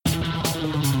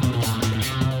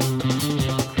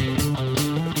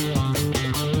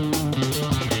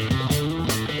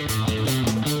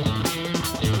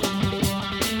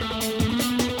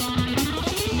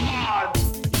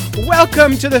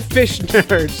Welcome to the Fish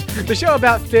Nerds, the show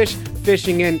about fish,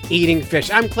 fishing, and eating fish.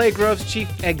 I'm Clay Groves, Chief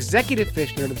Executive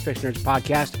Fish Nerd of the Fish Nerds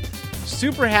podcast.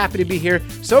 Super happy to be here.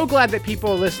 So glad that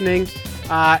people are listening.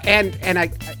 And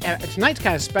tonight's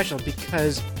kind of special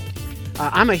because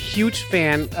I'm a huge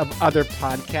fan of other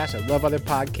podcasts. I love other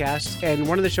podcasts. And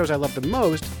one of the shows I love the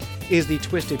most is the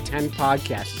Twisted 10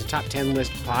 podcast. It's a top 10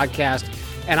 list podcast.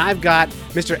 And I've got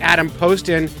Mr. Adam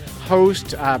Poston,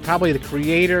 host, probably the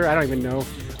creator, I don't even know,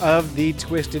 of the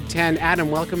Twisted 10. Adam,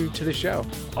 welcome to the show.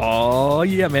 Oh,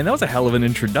 yeah, man. That was a hell of an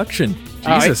introduction.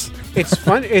 Jesus. It's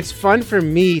fun. It's fun for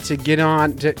me to get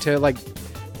on to like,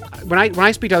 when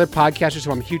I speak to other podcasters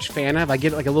who I'm a huge fan of, I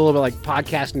get like a little bit like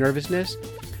podcast nervousness.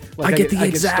 Like I get the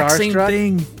exact same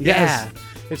thing. Yes. Yeah.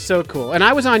 It's so cool. And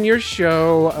I was on your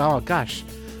show, oh gosh,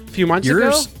 a few months ago.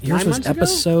 Yours was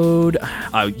episode,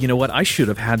 you know what? I should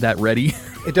have had that ready.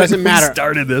 It doesn't matter. We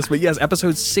started this, but yes,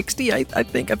 episode 60, I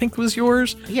think was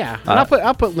yours. Yeah, and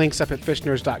I'll put links up at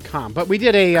fishnerds.com. But we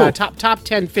did a cool. top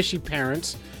 10 fishy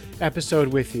parents episode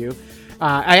with you.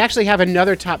 I actually have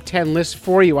another top 10 list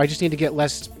for you. I just need to get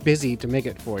less busy to make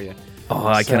it for you. Oh,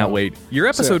 I cannot wait. Your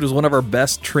episode was one of our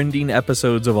best trending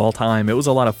episodes of all time. It was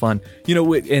a lot of fun. You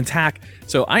know, and Tack,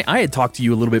 so I had talked to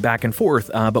you a little bit back and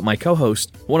forth, but my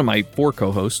co-host, one of my 4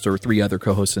 co-hosts, or 3 other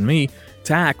co-hosts and me,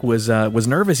 Tack, was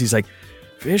nervous. He's like,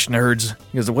 Fish Nerds.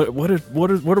 He goes, what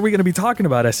are we going to be talking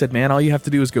about? I said, man, all you have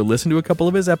to do is go listen to a couple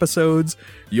of his episodes.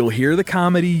 You'll hear the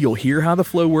comedy. You'll hear how the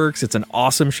flow works. It's an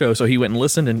awesome show. So he went and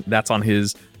listened, and that's on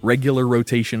his regular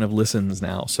rotation of listens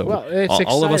now. So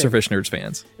all of us are Fish Nerds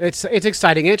fans. It's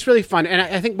exciting. It's really fun. And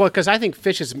I think, because I think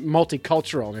fish is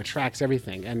multicultural and attracts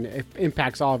everything, and it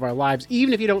impacts all of our lives,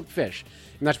 even if you don't fish.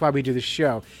 And that's why we do this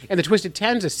show. And the Twisted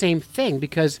 10 is the same thing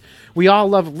because we all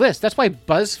love lists. That's why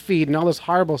BuzzFeed and all those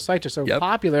horrible sites are so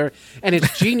popular. And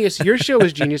it's genius. Your show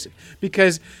is genius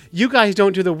because you guys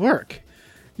don't do the work.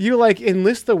 You like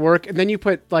enlist the work and then you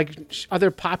put like other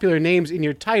popular names in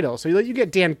your title. So you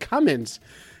get Dan Cummins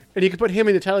and you can put him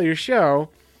in the title of your show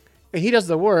and he does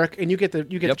the work and you get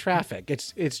the traffic.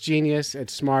 It's genius.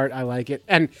 It's smart. I like it.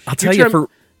 And I'll tell you go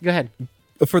ahead.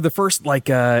 For the first, I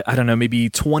don't know, maybe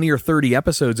 20 or 30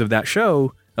 episodes of that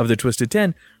show, of the Twisted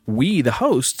 10, we, the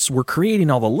hosts, were creating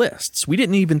all the lists. We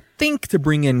didn't even think to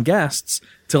bring in guests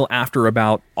till after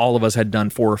about all of us had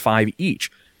done 4 or 5 each.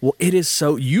 Well, it is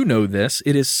so, you know this,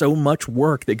 it is so much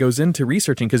work that goes into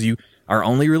researching because our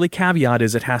only really caveat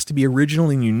is it has to be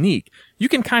original and unique. You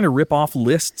can kind of rip off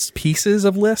lists, pieces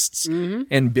of lists,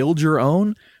 and build your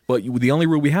own. But the only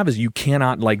rule we have is you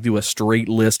cannot do a straight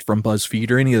list from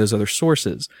BuzzFeed or any of those other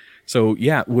sources. So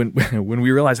yeah, when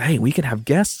we realize, hey, we can have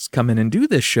guests come in and do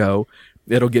this show,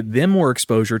 it'll get them more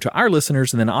exposure to our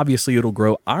listeners, and then obviously it'll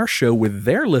grow our show with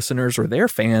their listeners or their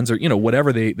fans or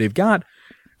whatever they've got.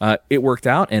 It worked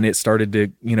out, and it started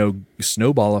to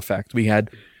snowball effect. We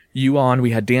had you on,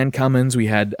 we had Dan Cummins, we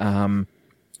had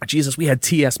we had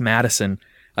T.S. Madison.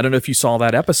 I don't know if you saw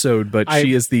that episode, but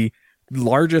she is the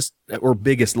largest or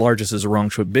biggest. Largest is a wrong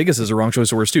choice. Biggest is a wrong choice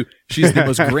for words too. She's the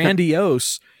most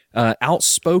grandiose,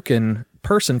 outspoken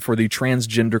person for the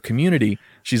transgender community.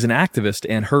 She's an activist,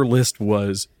 and her list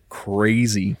was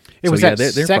crazy. It was that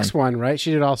sex one, right?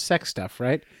 She did all sex stuff,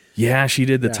 right? Yeah, she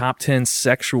did the top 10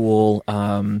 sexual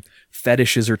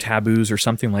fetishes or taboos or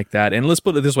something like that. And let's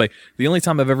put it this way: the only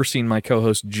time I've ever seen my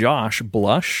co-host Josh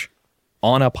blush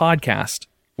on a podcast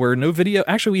where no video.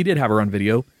 Actually, we did have her on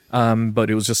video. But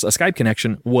it was just a Skype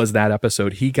connection, was that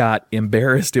episode. He got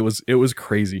embarrassed. It was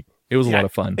crazy. It was a lot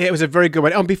of fun. It was a very good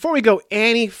one. Before we go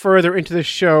any further into the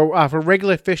show, for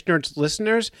regular Fish Nerds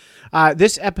listeners,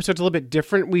 this episode's a little bit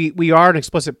different. We are an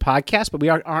explicit podcast, but we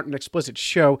aren't an explicit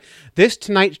show.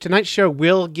 Tonight's show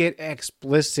will get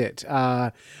explicit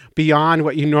beyond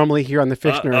what you normally hear on the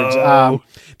Fish Nerds.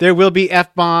 There will be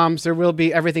F-bombs. There will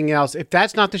be everything else. If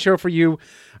that's not the show for you,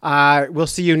 we'll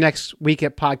see you next week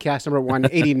at podcast number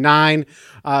 189.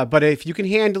 But if you can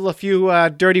handle a few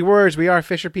dirty words, we are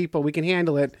Fisher people. We can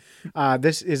handle it.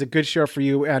 This is a good show for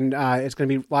you, and it's going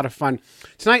to be a lot of fun.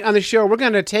 Tonight on the show, we're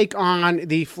going to take on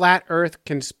the Flat Earth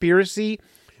conspiracy,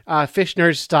 Fish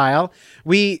Nerd style.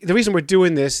 The reason we're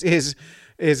doing this is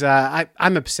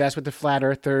I'm obsessed with the Flat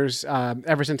Earthers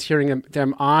ever since hearing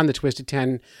them on the Twisted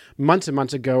 10 months and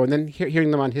months ago, and then hearing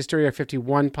them on Hysteria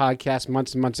 51 podcast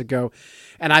months and months ago.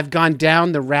 And I've gone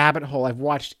down the rabbit hole. I've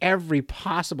watched every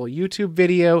possible YouTube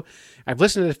video. I've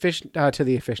listened to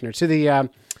the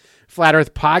Flat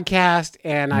Earth podcast,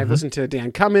 and I've listened to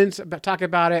Dan Cummins talk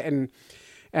about it, and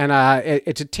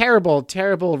it's a terrible,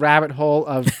 terrible rabbit hole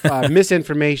of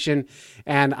misinformation,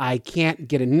 and I can't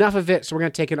get enough of it. So we're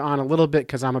going to take it on a little bit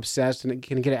because I'm obsessed and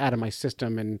can get it out of my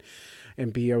system. And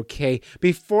and be okay.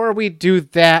 Before we do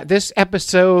that, this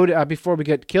episode, before we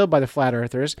get killed by the Flat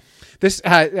Earthers, this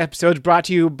episode is brought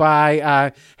to you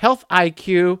by Health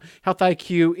IQ. Health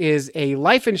IQ is a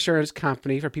life insurance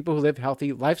company for people who live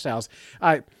healthy lifestyles.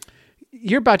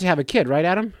 You're about to have a kid, right,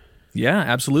 Adam? Yeah,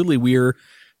 absolutely. We're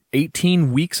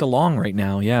 18 weeks along right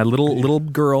now. Yeah, a little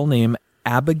girl named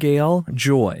Abigail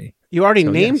Joy. You already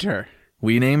named her.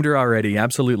 We named her already.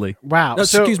 Absolutely. Wow. No,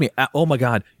 excuse me. Oh my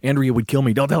God. Andrea would kill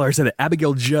me. Don't tell her I said it.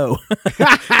 Abigail Jo.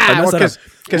 Because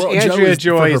Andrea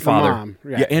Joy is the father. mom.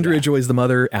 Yeah, Andrea Joy is the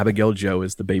mother. Abigail Jo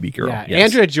is the baby girl. Yeah, yes.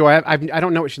 Andrea Joy, I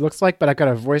don't know what she looks like, but I've got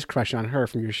a voice crush on her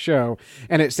from your show.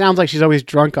 And it sounds like she's always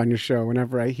drunk on your show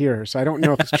whenever I hear her. So I don't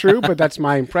know if it's true, but that's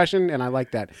my impression, and I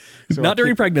like that. So not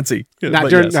during pregnancy.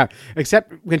 Not during, no,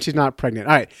 except when she's not pregnant.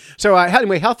 All right. So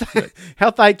anyway, Health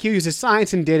IQ uses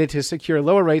science and data to secure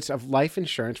lower rates of life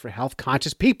insurance for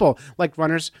health-conscious people like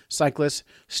runners, cyclists,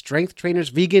 strength trainers,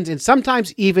 vegans, and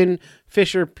sometimes even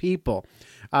fisher people.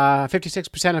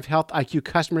 56% of Health IQ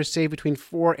customers save between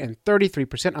 4 and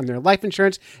 33% on their life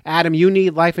insurance. Adam, you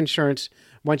need life insurance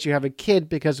once you have a kid,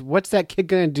 because what's that kid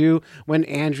going to do when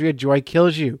Andrea Joy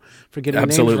kills you for getting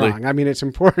names wrong? I mean, it's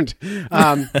important.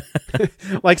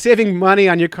 Like saving money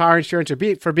on your car insurance or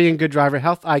for being a good driver,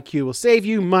 Health IQ will save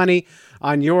you money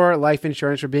on your life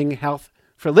insurance for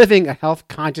living a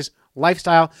health-conscious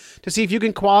lifestyle. To see if you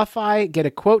can qualify, get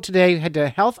a quote today. Head to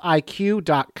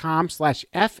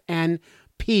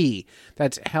healthiq.com/FNP.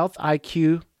 That's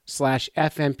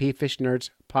healthiq.com/FNP, Fish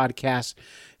Nerds Podcast,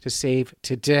 to save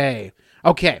today.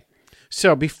 Okay,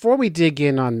 so before we dig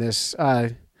in on this,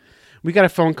 we got a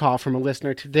phone call from a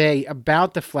listener today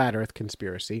about the Flat Earth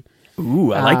conspiracy.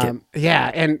 Ooh, I like it.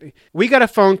 Yeah, and we got a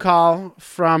phone call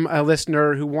from a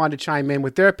listener who wanted to chime in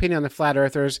with their opinion on the Flat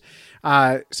Earthers.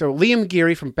 So Liam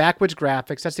Geary from Backwoods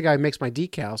Graphics, that's the guy who makes my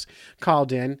decals,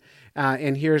 called in,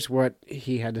 and here's what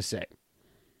he had to say.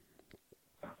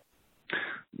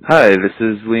 Hi, this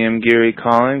is Liam Geary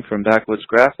calling from Backwoods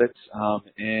Graphics.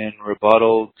 In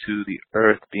rebuttal to the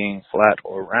Earth being flat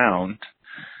or round,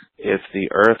 if the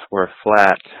Earth were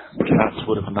flat, cats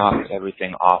would have knocked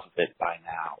everything off of it by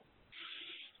now.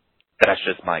 That's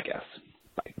just my guess.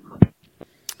 Bye.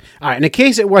 All right, in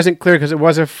case it wasn't clear because it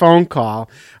was a phone call,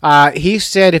 he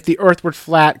said if the Earth were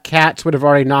flat, cats would have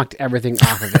already knocked everything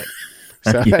off of it.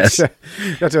 So yes.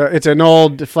 it's an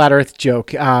old Flat Earth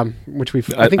joke, which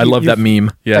I love that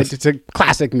meme. Yes. It's a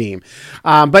classic meme.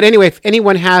 But anyway, if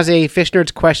anyone has a Fish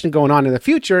Nerds question going on in the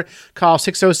future, call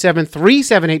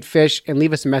 607-378-FISH and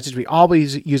leave us a message. We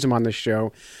always use them on the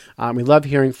show. We love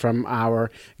hearing from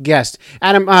our guests.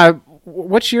 Adam,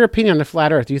 what's your opinion on the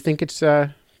Flat Earth? Do you think it's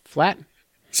flat?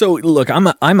 So look,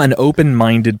 I'm an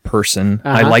open-minded person.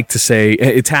 I like to say,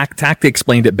 Tact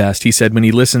explained it best. He said when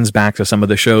he listens back to some of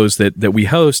the shows that we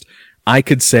host, I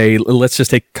could say, let's just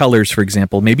take colors, for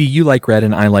example. Maybe you like red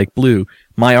and I like blue.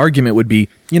 My argument would be,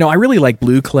 I really like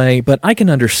blue, Clay, but I can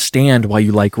understand why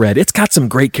you like red. It's got some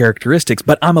great characteristics,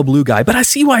 but I'm a blue guy, but I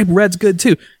see why red's good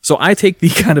too. So I take the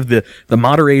kind of the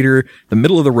moderator, the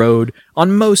middle of the road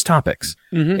on most topics.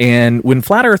 Mm-hmm. And when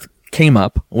Flat Earth came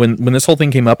up, when this whole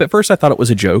thing came up, at first I thought it was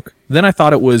a joke. Then I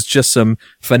thought it was just some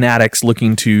fanatics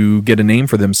looking to get a name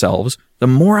for themselves. The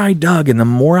more I dug and the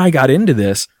more I got into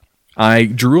this, I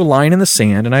drew a line in the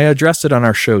sand, and I addressed it on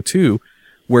our show too,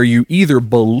 where you either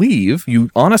believe, you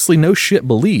honestly no shit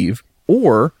believe,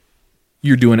 or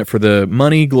you're doing it for the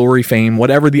money, glory, fame,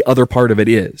 whatever the other part of it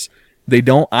is.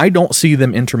 I don't see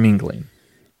them intermingling.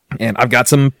 And I've got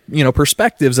some,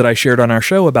 perspectives that I shared on our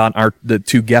show about the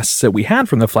two guests that we had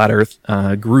from the Flat Earth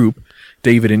group,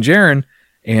 David and Jaron,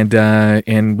 and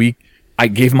I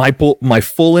gave my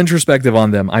full introspective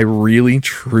on them. I really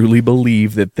truly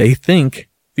believe that they think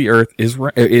the Earth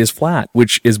is flat,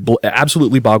 which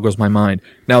absolutely boggles my mind.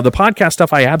 Now, the podcast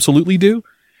stuff I absolutely do.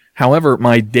 However,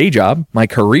 my day job, my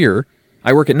career,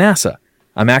 I work at NASA.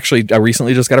 I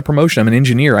recently just got a promotion. I'm an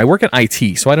engineer. I work at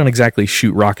IT, so I don't exactly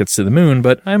shoot rockets to the moon,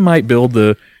 but I might build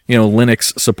the,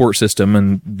 Linux support system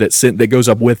and that goes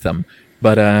up with them.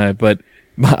 But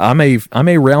I'm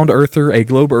a round earther, a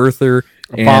globe earther,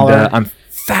 and I'm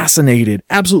fascinated,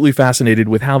 absolutely fascinated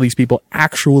with how these people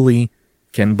actually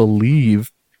can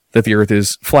believe that the Earth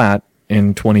is flat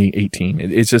in 2018.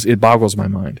 It boggles my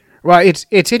mind. Well,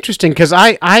 it's interesting because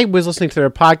I was listening to their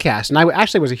podcast, and I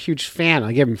actually was a huge fan.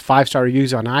 I gave them 5-star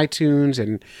reviews on iTunes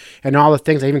and all the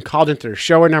things. I even called into their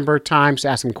show a number of times to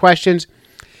ask them questions.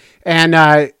 And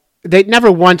they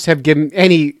never once have given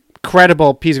any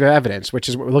credible piece of evidence, which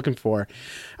is what we're looking for.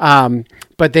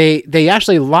 But they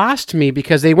actually lost me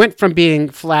because they went from being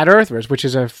flat earthers, which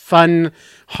is a fun,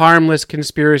 harmless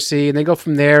conspiracy, and they go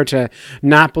from there to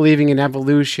not believing in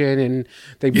evolution, and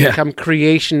they become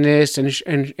creationists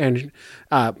and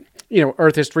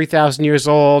Earth is 3,000 years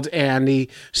old, and the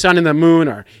sun and the moon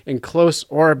are in close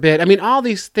orbit. I mean, all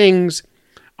these things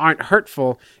aren't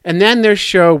hurtful. And then their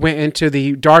show went into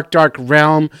the dark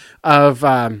realm of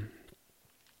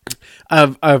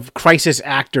crisis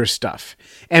actor stuff.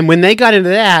 And when they got into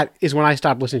that is when I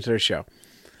stopped listening to their show.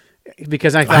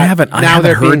 Because I haven't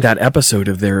heard that episode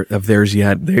of theirs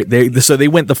yet. So they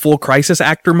went the full crisis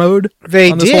actor mode.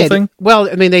 They on this did. Whole thing? Well,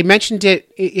 I mean, they mentioned it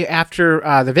after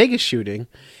the Vegas shooting,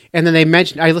 and then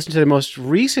I listened to the most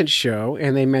recent show,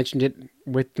 and they mentioned it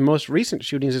with the most recent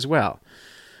shootings as well.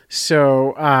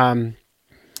 So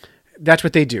that's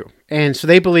what they do, and so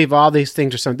they believe all these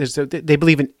things are something. They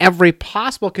believe in every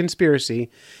possible conspiracy,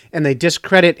 and they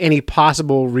discredit any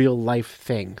possible real life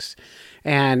things.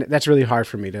 And that's really hard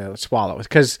for me to swallow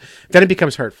because then it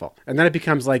becomes hurtful, and then it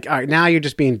becomes like, all right, now you're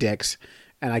just being dicks,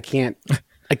 and I can't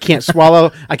swallow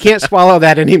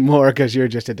that anymore because you're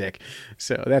just a dick.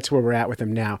 So that's where we're at with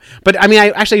them now. But I mean,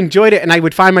 I actually enjoyed it, and I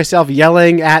would find myself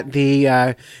yelling at the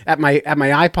at my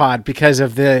iPod because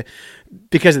of the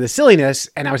silliness,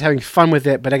 and I was having fun with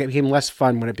it. But it became less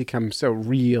fun when it becomes so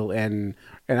real and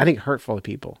I think hurtful to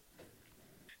people.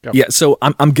 Go. Yeah, so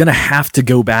I'm gonna have to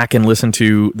go back and listen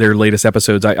to their latest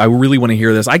episodes. I really want to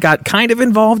hear this. I got kind of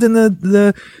involved in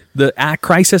the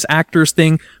crisis actors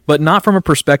thing, but not from a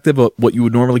perspective of what you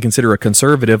would normally consider a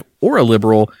conservative or a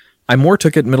liberal. I more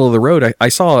took it middle of the road. I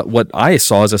saw what I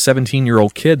saw as a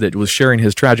 17-year-old kid that was sharing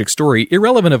his tragic story,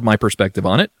 irrelevant of my perspective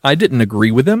on it. I didn't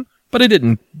agree with him, but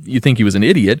you think he was an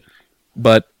idiot.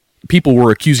 But people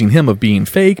were accusing him of being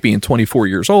fake, being 24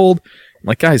 years old. I'm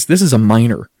like, guys, this is a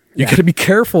minor. You got to be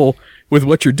careful with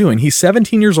what you're doing. He's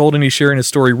 17 years old and he's sharing his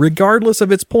story, regardless of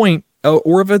its point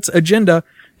or of its agenda.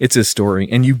 It's his story,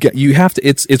 and you have to.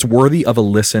 It's worthy of a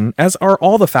listen, as are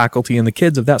all the faculty and the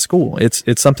kids of that school.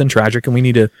 It's something tragic, and we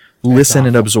need to listen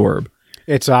and absorb.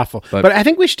 It's awful. But I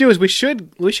think we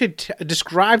should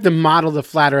describe the model of the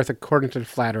flat Earth according to the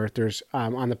flat Earthers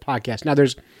on the podcast. Now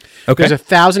there's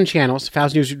 1,000 channels,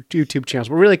 1,000 YouTube channels.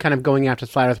 We're really kind of going after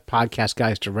the flat Earth podcast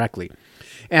guys directly.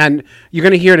 And you're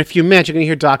going to hear in a few minutes, you're going to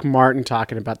hear Doc Martin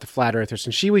talking about the flat earthers.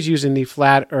 And she was using the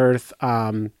Flat Earth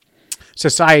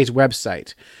Society's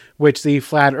website, which the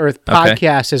Flat Earth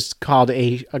podcast is called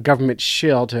a government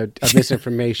shill of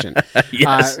misinformation.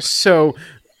 Yes. So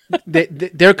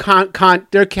their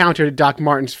counter to Doc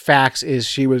Martin's facts is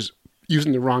she was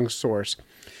using the wrong source.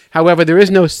 However, there is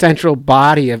no central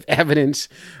body of evidence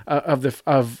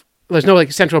there's no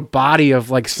central body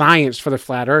of science for the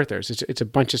flat earthers. It's a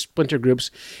bunch of splinter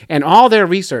groups, and all their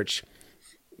research,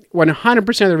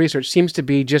 100% of the research seems to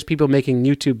be just people making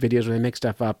YouTube videos where they make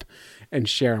stuff up and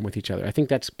share them with each other. I think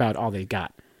that's about all they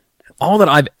got. All that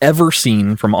I've ever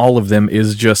seen from all of them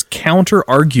is just counter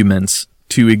arguments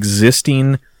to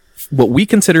existing what we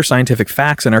consider scientific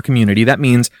facts in our community. That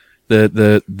means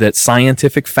that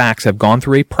scientific facts have gone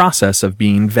through a process of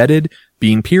being vetted,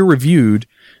 being peer reviewed,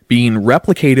 being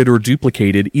replicated or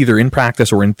duplicated either in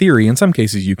practice or in theory. In some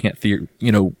cases, you can't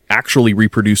actually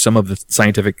reproduce some of the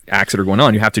scientific acts that are going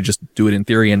on. You have to just do it in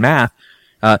theory and math.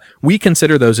 We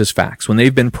consider those as facts when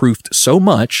they've been proved so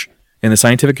much in the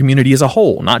scientific community as a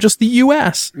whole, not just the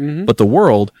U.S., but the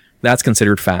world. That's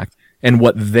considered fact. And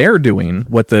what they're doing,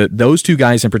 those two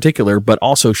guys in particular, but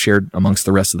also shared amongst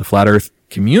the rest of the flat Earth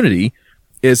community,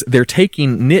 is they're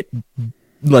taking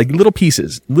little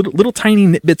pieces, little tiny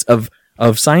nitbits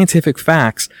of scientific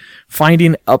facts,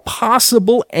 finding a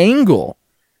possible angle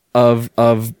of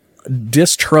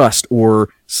distrust or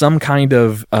some kind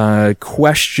of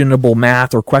questionable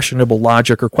math or questionable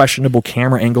logic or questionable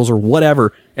camera angles or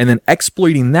whatever, and then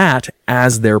exploiting that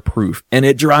as their proof. And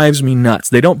it drives me nuts.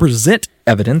 They don't present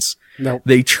evidence. No.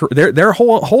 Their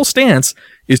whole stance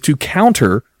is to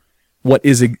counter what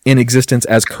is in existence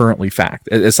as currently fact,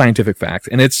 as scientific fact,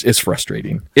 and it's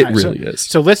frustrating. It really is.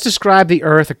 So let's describe the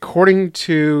Earth according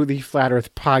to the Flat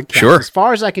Earth podcast. Sure. As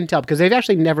far as I can tell, because they've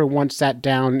actually never once sat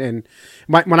down and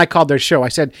when I called their show, I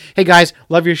said, "Hey guys,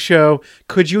 love your show.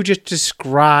 Could you just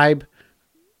describe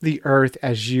the Earth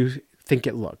as you think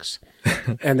it looks?"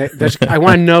 And I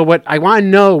want to know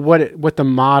what the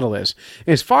model is.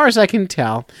 And as far as I can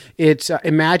tell, it's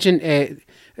imagine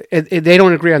they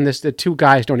don't agree on this. The two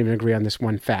guys don't even agree on this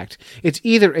one fact. It's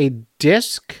either a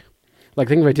disc,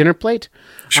 think of a dinner plate.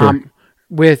 Sure.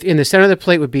 In the center of the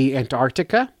plate would be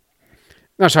Antarctica.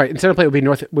 No, sorry. Center plate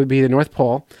would be the North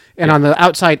Pole, and on the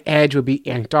outside edge would be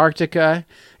Antarctica,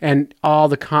 and all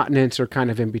the continents are kind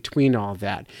of in between all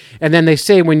that. And then they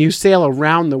say when you sail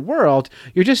around the world,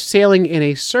 you're just sailing in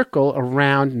a circle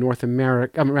around North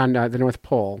America, around the North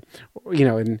Pole,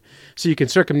 and so you can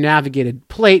circumnavigate a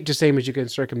plate just same as you can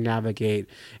circumnavigate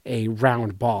a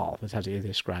round ball. That's how they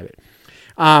describe it.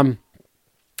 And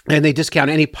they discount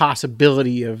any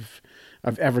possibility of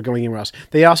ever going anywhere else.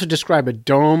 They also describe a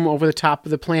dome over the top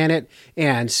of the planet,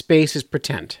 and space is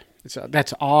pretend. So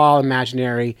that's all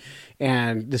imaginary.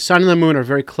 And the sun and the moon are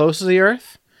very close to the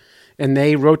Earth, and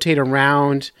they rotate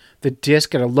around the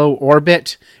disk at a low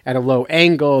orbit, at a low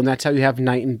angle, and that's how you have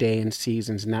night and day and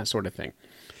seasons and that sort of thing.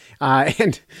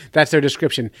 And that's their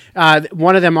description.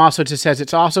 One of them also just says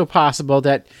it's also possible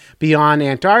that beyond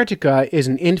Antarctica is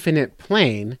an infinite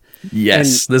plane.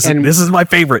 Yes, this is my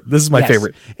favorite. This is my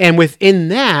favorite. And within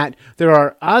that, there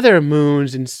are other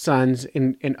moons and suns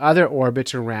in other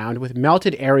orbits around with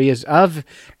melted areas of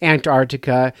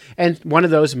Antarctica. And one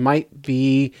of those might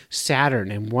be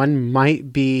Saturn, and one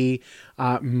might be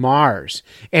Mars.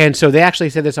 And so they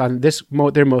actually said this on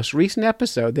their most recent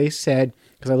episode. They said,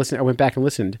 because I went back and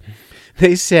listened.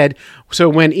 They said, so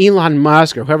when Elon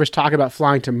Musk or whoever's talking about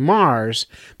flying to Mars,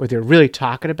 what they're really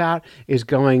talking about is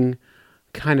going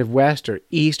kind of west or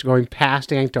east, going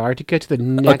past Antarctica to the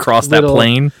next across that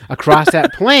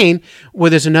plane, where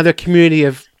there's another community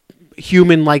of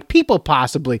human-like people,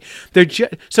 possibly. When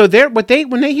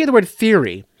they hear the word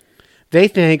theory, they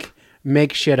think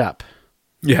make shit up.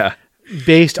 Yeah.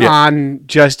 Based on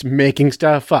just making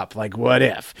stuff up, like what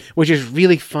if, which is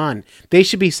really fun. They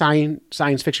should be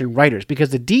science fiction writers because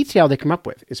the detail they come up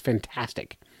with is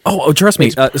fantastic. Oh, trust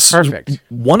me, perfect.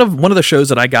 One of the shows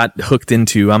that I got hooked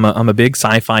into, I'm a big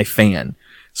sci-fi fan,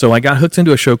 so I got hooked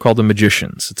into a show called The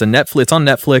Magicians. It's on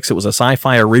Netflix. It was a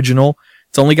sci-fi original.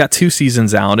 It's only got 2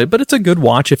 seasons out, but it's a good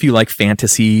watch if you like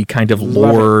fantasy kind of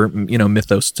lore,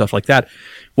 mythos, stuff like that.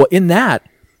 Well, in that,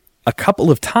 a couple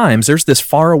of times, there's this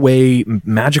faraway,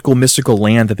 magical, mystical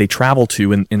land that they travel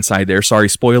to inside there. Sorry,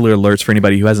 spoiler alerts for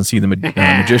anybody who hasn't seen The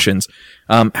Magicians.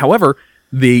 However,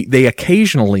 they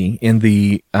occasionally in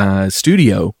the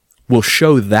studio will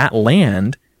show that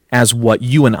land as what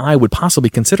you and I would possibly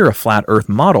consider a flat Earth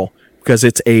model, because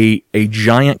it's a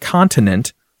giant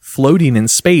continent floating in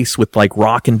space with like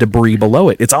rock and debris below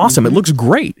it. It's awesome. Mm-hmm. It looks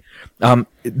great.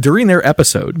 During their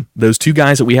episode, those 2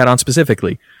 guys that we had on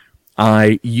specifically,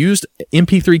 I used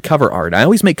MP3 cover art. I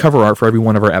always make cover art for every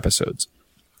one of our episodes.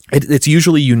 It's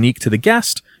usually unique to the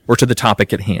guest or to the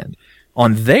topic at hand.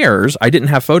 On theirs, I didn't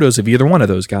have photos of either one of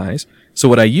those guys. So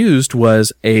what I used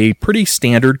was a pretty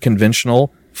standard,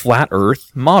 conventional flat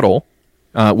Earth model,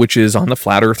 which is on the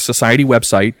Flat Earth Society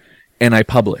website, and I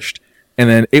published. And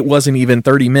then it wasn't even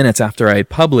 30 minutes after I had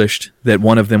published that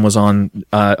one of them was on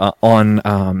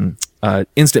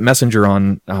instant messenger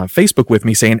on Facebook with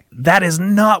me saying, that is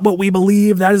not what we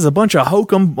believe. That is a bunch of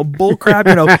hokum bullcrap.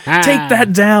 Take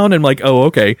that down. And I'm like, oh,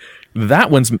 okay.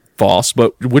 That one's false,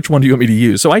 but which one do you want me to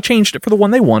use? So I changed it for the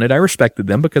one they wanted. I respected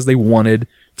them because they wanted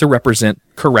to represent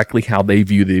correctly how they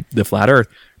view the flat Earth.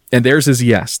 And theirs is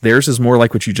yes. Theirs is more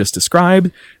like what you just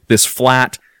described, this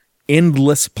flat,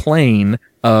 endless plane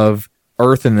of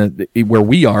Earth and where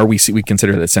we are, we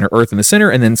consider the center, Earth in the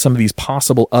center, and then some of these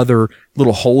possible other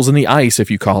little holes in the ice, if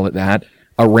you call it that,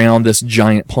 around this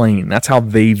giant plane. That's how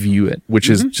they view it, which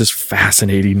is just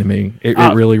fascinating to me. It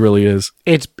really, really is.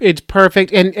 It's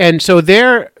perfect, and so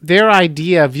their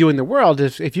idea of viewing the world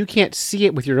is if you can't see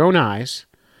it with your own eyes,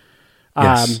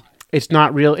 it's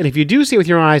not real. And if you do see it with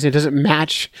your own eyes and it doesn't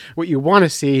match what you want to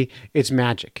see, it's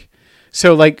magic.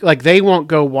 So like they won't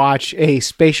go watch a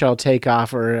space shuttle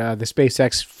takeoff or the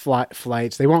SpaceX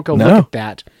flights. They won't go look at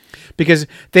that because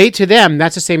to them,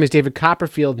 that's the same as David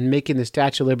Copperfield making the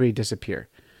Statue of Liberty disappear.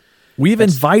 We've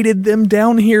invited them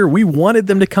down here. We wanted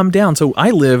them to come down. So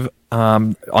I live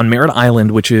on Merritt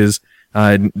Island, which is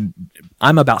I'm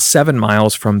about 7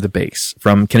 miles from the base,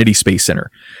 from Kennedy Space Center.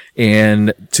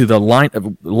 And to the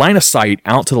line of sight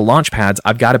out to the launch pads,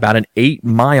 I've got about an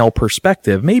 8-mile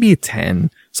perspective, maybe a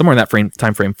 10, somewhere in that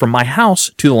time frame, from my house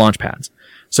to the launch pads.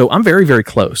 So I'm very, very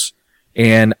close.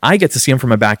 And I get to see them from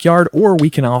my backyard, or we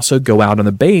can also go out on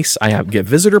the base. I get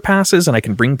visitor passes, and I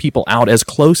can bring people out as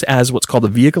close as what's called the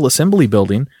vehicle assembly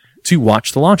building to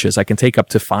watch the launches. I can take up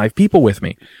to 5 people with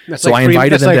me. I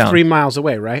invited them down. That's like 3 miles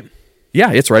away, right?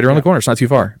 Yeah, it's right around the corner. It's not too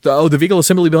far. The vehicle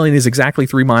assembly building is exactly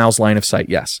 3 miles line of sight.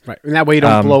 Yes, right. And that way you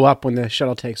don't blow up when the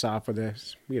shuttle takes off, or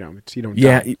you don't.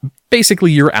 Yeah, die.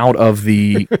 Basically, you're out of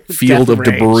the field of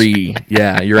debris.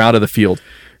 Yeah, you're out of the field.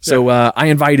 So I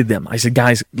invited them. I said,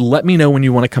 guys, let me know when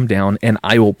you want to come down, and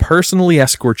I will personally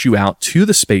escort you out to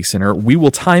the Space Center. We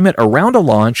will time it around a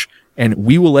launch, and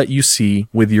we will let you see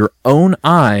with your own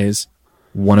eyes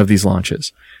one of these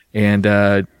launches. And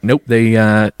nope, they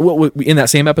in that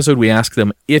same episode, we asked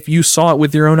them, if you saw it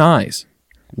with your own eyes,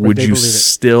 would you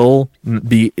still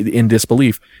be in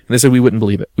disbelief? And they said we wouldn't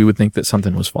believe it. We would think that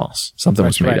something was false. Something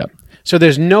was made up. So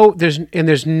there's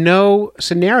no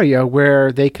scenario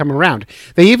where they come around.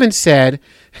 They even said,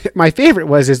 my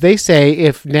favorite is they say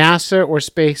if NASA or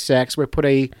SpaceX would put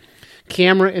a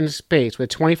camera in space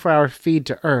with a 24-hour feed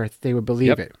to Earth, they would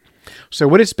believe it. So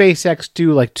what did SpaceX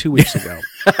do like 2 weeks ago?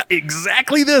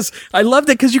 Exactly this. I loved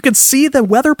it because you could see the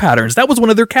weather patterns. That was one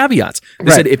of their caveats.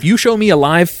 They said if you show me a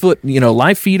live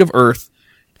feed of Earth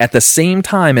at the same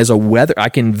time as I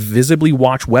can visibly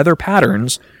watch weather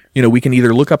patterns. We can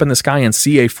either look up in the sky and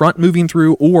see a front moving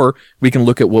through, or we can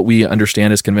look at what we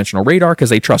understand as conventional radar because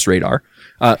they trust radar.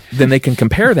 Then they can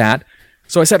compare that.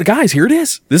 So I said, guys, here it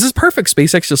is. This is perfect.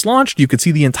 SpaceX just launched. You could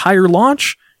see the entire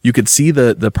launch. You could see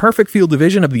the perfect field of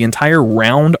vision of the entire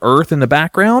round Earth in the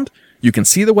background. You can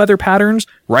see the weather patterns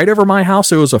right over my house.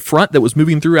 There was a front that was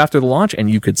moving through after the launch,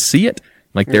 and you could see it.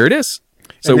 There it is.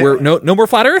 So we're no more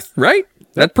flat Earth, right?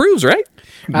 That proves, right?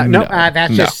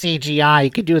 That's just CGI. You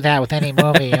could do that with any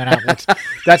movie.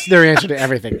 That's their answer to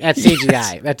everything. That's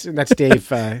CGI. That's Dave.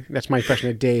 That's my impression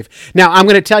of Dave. Now I'm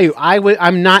going to tell you,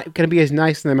 I'm not going to be as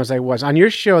nice to them as I was on your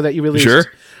show that you released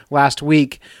last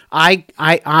week. And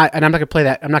I'm not going to play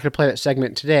that. I'm not going to play that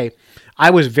segment today. I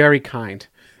was very kind.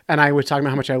 And I was talking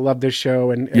about how much I loved this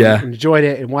show and enjoyed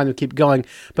it and wanted to keep going.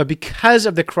 But because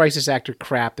of the crisis actor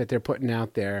crap that they're putting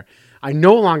out there, I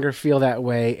no longer feel that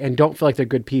way and don't feel like they're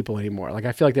good people anymore. Like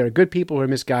I feel like they're good people who are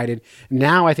misguided.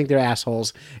 Now I think they're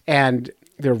assholes and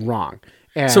they're wrong.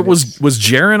 And so was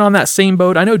Jaron on that same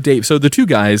boat? I know Dave. So the two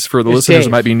guys, for the listeners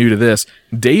who might be new to this,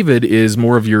 David is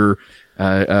more of your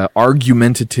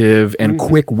argumentative and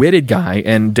quick-witted guy,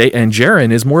 and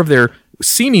Jaron is more of their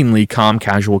seemingly calm,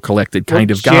 casual, collected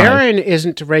kind of guy. Jaron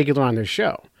isn't regular on their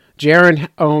show. Jaron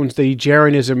owns the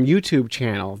Jaronism YouTube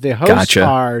channel. The hosts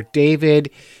are David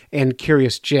and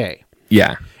Curious J.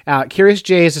 Yeah. Curious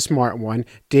J is a smart one.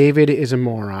 David is a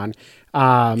moron.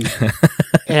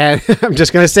 And I'm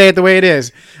just going to say it the way it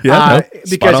is.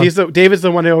 Because David's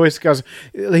the one who always goes,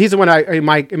 he's the one in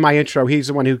my intro, he's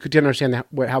the one who didn't understand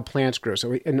how plants grew.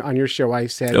 So on your show, I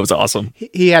said, that was awesome.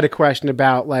 He had a question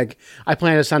about I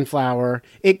planted a sunflower,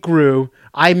 it grew.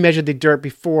 I measured the dirt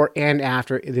before and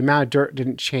after. The amount of dirt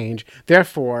didn't change.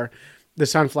 Therefore, the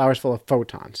sunflower is full of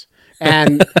photons.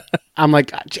 And I'm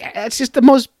like, it's just the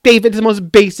most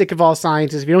basic of all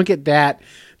sciences. If you don't get that,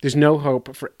 there's no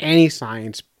hope for any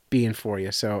science being for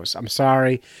you. So I'm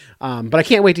sorry. But I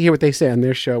can't wait to hear what they say on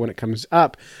their show when it comes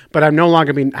up. But I'm no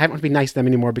longer I don't want to be nice to them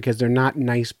anymore because they're not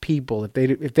nice people.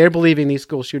 If they're believing these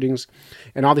school shootings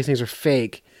and all these things are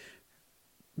fake,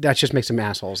 that just makes them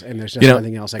assholes, and there's just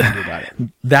nothing else I can do about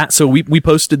it. So we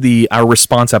posted our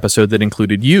response episode that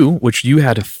included you, which you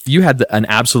had an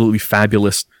absolutely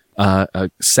fabulous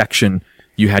section.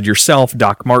 You had yourself,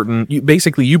 Doc Martin.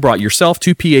 You brought yourself,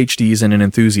 two PhDs and an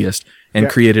enthusiast, and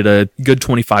created a good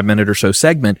 25-minute or so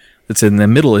segment that's in the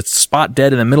middle. It's spot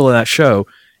dead in the middle of that show,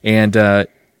 and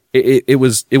it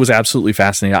was absolutely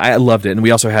fascinating. I loved it. And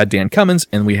we also had Dan Cummins,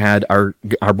 and we had our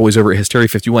boys over at Hysteria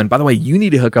 51. By the way, you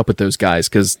need to hook up with those guys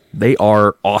because they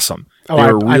are awesome. They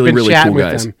are really, really cool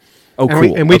guys. Them. Oh,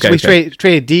 cool. And we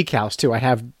traded decals too. I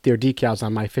have their decals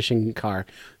on my fishing car.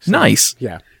 So, nice.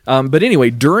 Yeah. But anyway,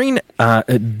 during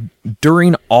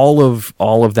all of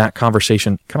that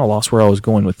conversation, kind of lost where I was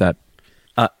going with that.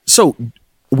 So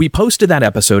we posted that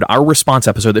episode, our response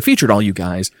episode that featured all you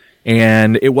guys.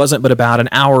 And it wasn't but about an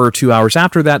hour or 2 hours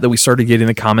after that we started getting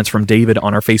the comments from David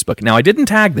on our Facebook. Now, I didn't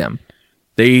tag them.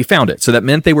 They found it. So that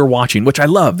meant they were watching, which I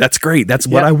love. That's great. That's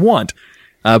what I want.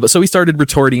 But so we started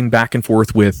retorting back and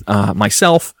forth with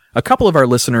myself, a couple of our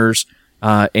listeners,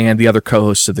 and the other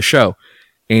co-hosts of the show.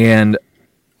 And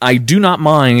I do not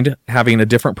mind having a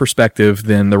different perspective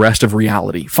than the rest of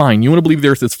reality. Fine, you want to believe the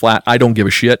Earth is flat? I don't give a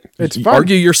shit. It's fun.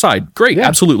 Argue your side. Great,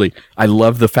 absolutely. I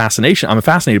love the fascination. I'm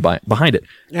fascinated behind it.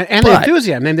 And the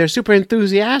enthusiasm. And they're super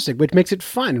enthusiastic, which makes it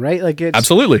fun, right?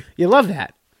 Absolutely. You love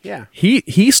that. Yeah.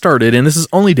 He started, and this is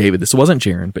only David. This wasn't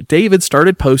Jaron, but David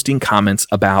started posting comments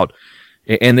about,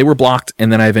 and they were blocked,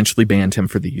 and then I eventually banned him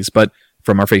for these, but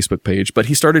from our Facebook page. But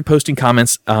he started posting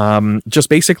comments, just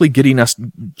basically getting us,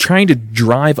 trying to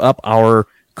drive up our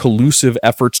collusive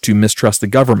efforts to mistrust the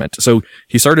government. So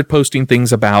he started posting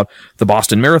things about the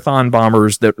Boston Marathon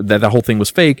bombers, that the whole thing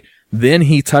was fake. Then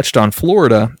he touched on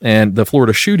Florida and the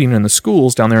Florida shooting in the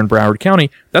schools down there in Broward County.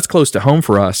 That's close to home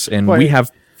for us, and we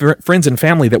have friends and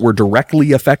family that were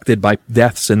directly affected by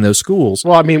deaths in those schools.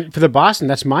 Well, I mean, for the Boston,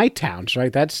 that's my towns,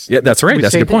 right? That's right. That's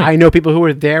a good point. I know people who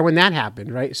were there when that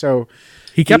happened, right? So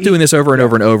he kept doing this over and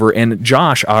over and over. And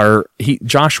Josh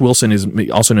Wilson is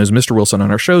also known as Mr. Wilson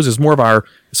on our shows, is more of our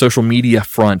social media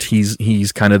front.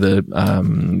 He's kind of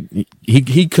the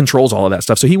he controls all of that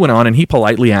stuff. So he went on and he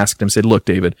politely asked him, said, "Look,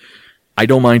 David, I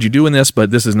don't mind you doing this,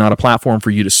 but this is not a platform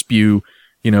for you to spew,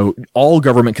 all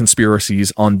government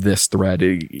conspiracies on this thread.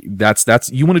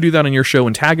 That's you want to do that on your show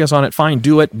and tag us on it, fine,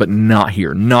 do it, but not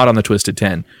here, not on the Twisted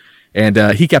 10.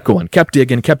 And he kept going, kept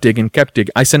digging.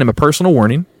 I sent him a personal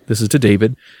warning. This is to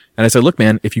David. And I said, look,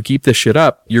 man, if you keep this shit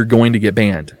up, you're going to get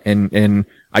banned. And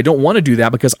I don't want to do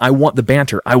that because I want the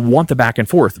banter. I want the back and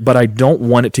forth, but I don't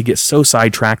want it to get so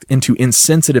sidetracked into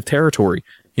insensitive territory.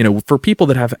 For people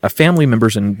that have family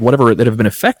members and whatever that have been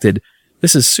affected,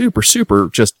 this is super, super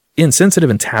just insensitive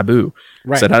and taboo.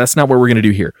 Right. So that's not what we're going to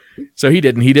do here. So he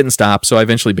didn't stop. So I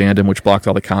eventually banned him, which blocked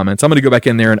all the comments. I'm going to go back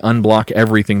in there and unblock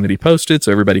everything that he posted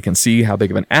so everybody can see how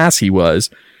big of an ass he was.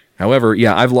 However,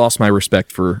 yeah, I've lost my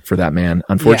respect for that man.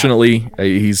 Unfortunately,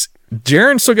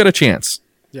 Jaron's still got a chance.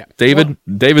 Yeah,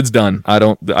 David's done.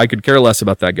 I could care less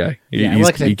about that guy. He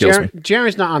kills me.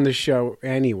 Jaron's not on the show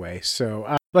anyway,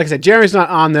 so like I said, Jaron's not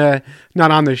on the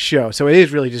show, so it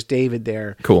is really just David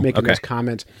there making those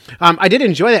comments. I did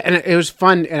enjoy that, and it was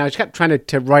fun. And I kept trying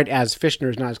to write as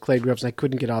Fishners, not as Clay Groves, and I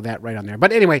couldn't get all that right on there.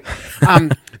 But anyway,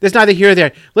 there's neither here nor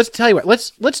there. Let's tell you what.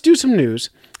 Let's do some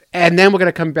news, and then we're going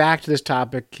to come back to this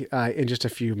topic in just a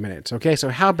few minutes. Okay, so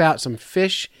how about some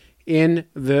fish in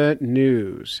the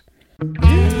news?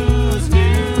 News,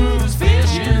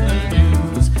 fish in the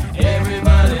news.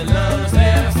 Everybody loves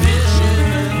their fish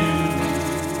in the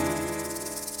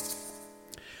news.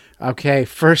 Okay,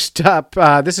 first up,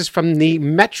 this is from the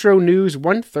Metro News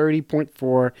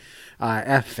 130.4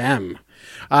 FM.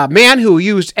 Man who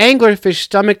used anglerfish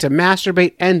stomach to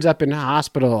masturbate ends up in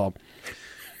hospital.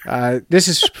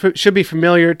 This should be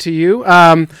familiar to you.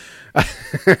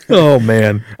 Oh,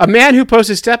 man. A man who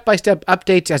posted step-by-step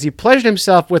updates as he pleasured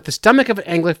himself with the stomach of an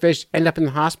anglerfish ended up in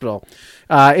the hospital.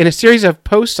 In a series of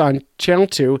posts on Channel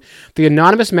 2, the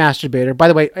anonymous masturbator, by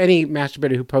the way, any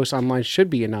masturbator who posts online should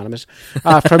be anonymous,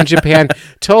 from Japan,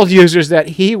 told users that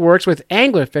he works with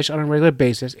anglerfish on a regular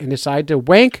basis and decided to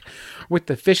wank with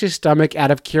the fish's stomach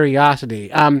out of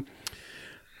curiosity. You're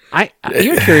a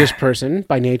curious person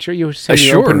by nature. You said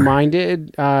you're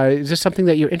open-minded. Is this something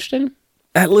that you're interested in?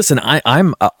 Listen,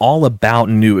 I'm all about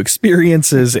new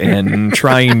experiences and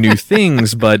trying new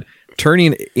things, but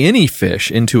turning any fish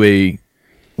into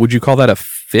would you call that a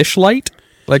fish light?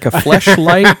 Like a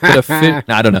fleshlight? But a fish?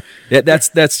 I don't know.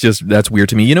 That's weird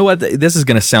to me. You know what? This is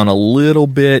going to sound a little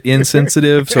bit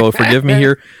insensitive, so forgive me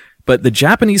here. But the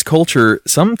Japanese culture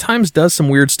sometimes does some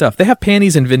weird stuff. They have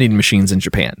panties and vending machines in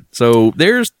Japan. So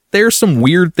there's some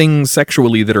weird things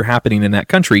sexually that are happening in that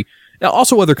country.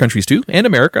 Also other countries too, and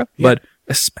America, but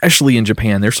especially in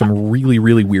Japan, there's some really,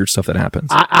 really weird stuff that happens.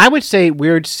 I would say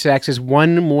weird sex is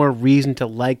one more reason to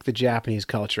like the Japanese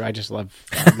culture. I just love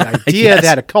the idea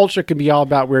that a culture can be all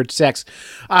about weird sex.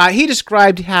 He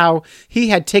described how he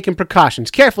had taken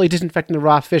precautions, carefully disinfecting the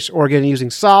raw fish organ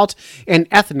using salt and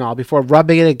ethanol before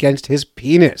rubbing it against his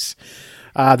penis.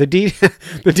 The details.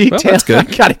 Well, that's good.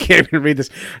 God, I can't even read this.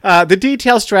 The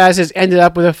details Stratus ended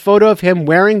up with a photo of him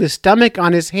wearing the stomach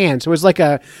on his hand. So it was like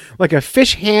a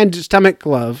fish hand stomach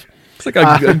glove. It's like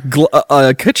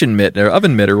a kitchen mitt or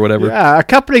oven mitt or whatever. Yeah,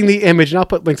 accompanying the image, and I'll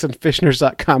put links on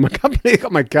fishners.com. Oh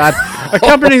my God!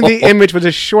 Accompanying the image was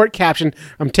a short caption: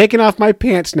 "I'm taking off my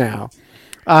pants now."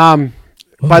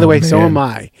 By the way, man. So am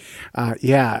I.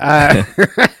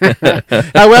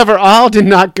 However, all did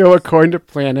not go according to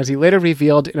plan, as he later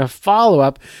revealed in a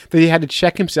follow-up that he had to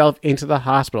check himself into the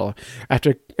hospital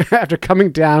after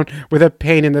coming down with a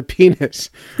pain in the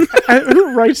penis.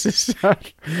 Who writes this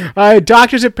stuff?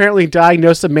 Doctors apparently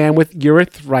diagnosed the man with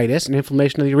urethritis, an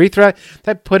inflammation of the urethra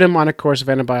that put him on a course of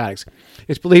antibiotics.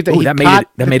 It's believed that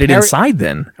that made it inside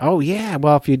then. Oh yeah,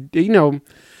 well if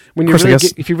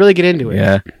if you really get into it.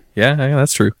 Yeah. Yeah,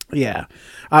 that's true. Yeah.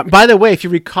 By the way, if you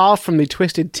recall from the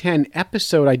Twisted 10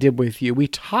 episode I did with you, we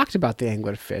talked about the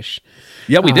anglerfish.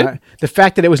 Yeah, we did. The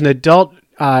fact that it was an adult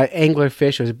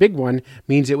anglerfish, it was a big one,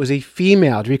 means it was a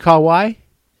female. Do you recall why?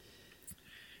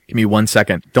 Give me 1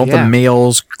 second. Don't the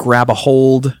males grab a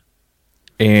hold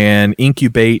and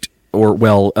incubate or,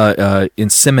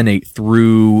 inseminate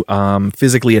through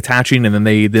physically attaching, and then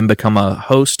they become a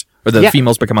host? Or the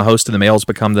females become a host and the males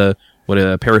become a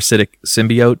parasitic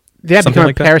symbiote? Yeah, become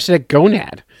like a parasitic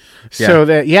gonad. So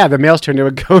the males turn into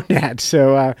a gonad.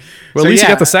 So at least he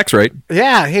got the sex right.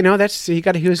 Yeah, that's he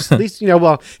got to use at least he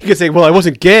could say, well, I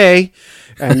wasn't gay.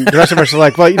 And the rest of us are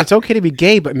like, well, it's okay to be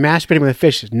gay, but masturbating with a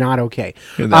fish is not okay.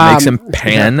 That makes him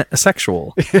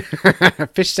pansexual.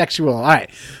 Fish sexual. All right.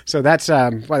 So that's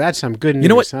that's some good news, You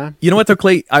know what? huh? You know what, though,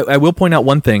 Clay? I will point out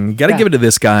one thing. You got to give it to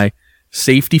this guy.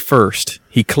 Safety first.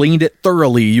 He cleaned it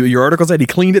thoroughly. Your article said he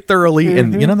cleaned it thoroughly,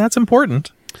 and that's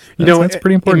important. That's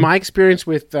pretty important. In my experience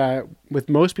with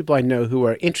most people I know who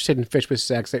are interested in fish with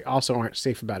sex, they also aren't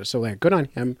safe about it. So, good on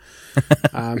him.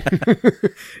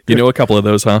 You know a couple of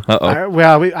those, huh? Uh-oh.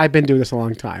 I've been doing this a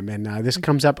long time, and this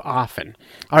comes up often.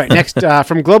 All right, next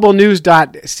from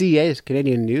globalnews.ca is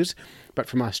Canadian news, but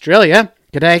from Australia.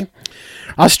 G'day.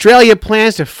 Australia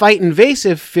plans to fight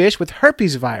invasive fish with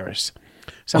herpes virus.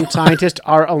 Some scientists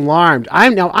are alarmed.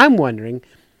 I'm wondering,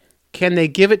 can they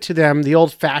give it to them the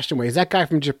old-fashioned way? Is that guy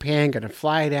from Japan going to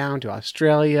fly down to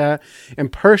Australia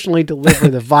and personally deliver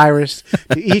the virus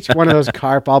to each one of those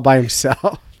carp all by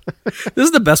himself? This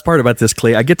is the best part about this,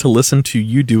 Clay. I get to listen to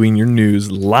you doing your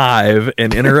news live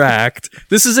and interact.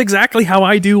 This is exactly how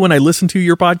I do when I listen to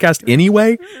your podcast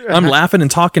anyway. I'm laughing and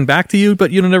talking back to you,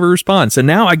 but you don't ever respond. So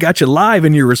now I got you live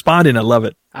and you're responding. I love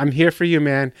it. I'm here for you,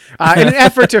 man. In an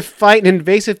effort to fight an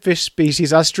invasive fish species,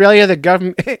 the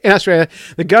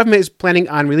government is planning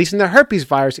on releasing the herpes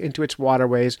virus into its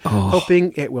waterways,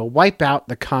 hoping it will wipe out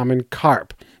the common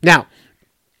carp. Now,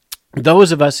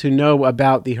 those of us who know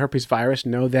about the herpes virus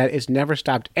know that it's never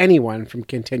stopped anyone from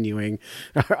continuing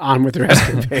on with their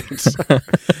escapades.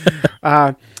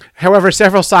 However,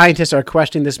 several scientists are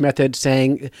questioning this method,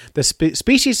 saying the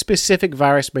species-specific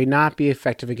virus may not be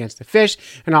effective against the fish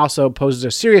and also poses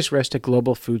a serious risk to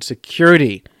global food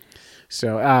security.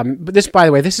 So, but this, by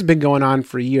the way, this has been going on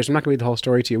for years. I'm not going to read the whole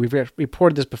story to you. We've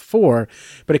reported this before,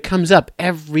 but it comes up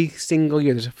every single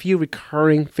year. There's a few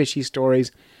recurring fishy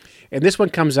stories. And this one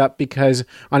comes up because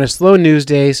on a slow news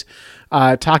days,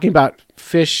 talking about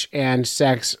fish and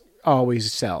sex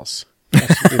always sells.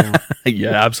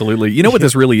 Yeah, absolutely. You know what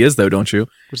this really is, though, don't you?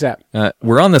 What's that?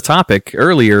 We're on the topic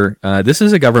earlier. This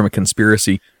is a government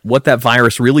conspiracy. What that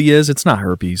virus really is, it's not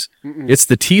herpes. It's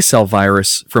the T-cell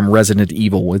virus from Resident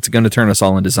Evil. It's going to turn us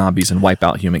all into zombies and wipe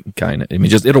out humankind. I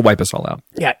mean, it'll wipe us all out.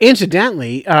 Yeah.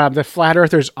 Incidentally, the flat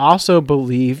earthers also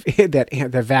believe that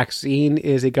the vaccine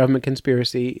is a government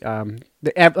conspiracy.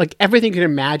 Like everything you can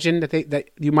imagine that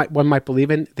one might believe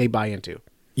in, they buy into.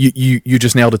 You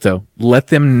just nailed it, though. Let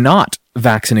them not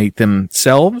vaccinate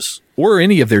themselves or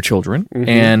any of their children,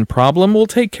 and problem will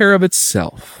take care of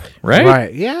itself. Right?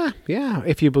 Right. Yeah.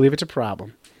 If you believe it's a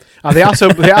problem. They also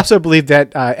believe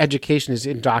that education is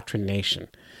indoctrination.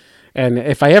 And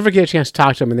if I ever get a chance to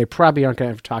talk to them, and they probably aren't going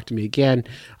to ever talk to me again,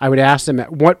 I would ask them,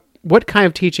 what kind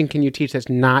of teaching can you teach that's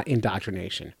not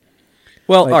indoctrination?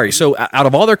 Well, all right. So out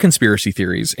of all their conspiracy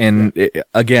theories, and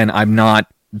again, I'm not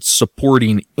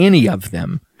supporting any of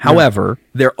them. However,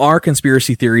 there are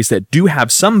conspiracy theories that do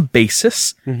have some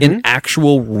basis in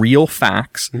actual real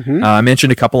facts. I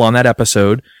mentioned a couple on that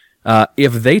episode.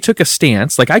 If they took a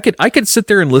stance, like I could sit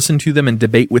there and listen to them and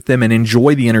debate with them and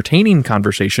enjoy the entertaining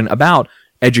conversation about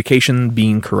education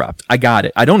being corrupt. I got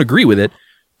it. I don't agree with it,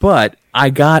 but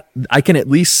I can at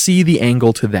least see the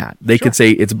angle to that. They could say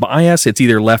it's bias, it's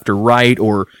either left or right,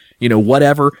 or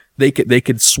whatever. They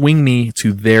could swing me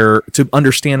to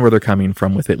understand where they're coming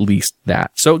from with at least that.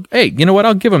 So, hey, you know what?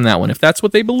 I'll give them that one. If that's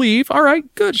what they believe, all right,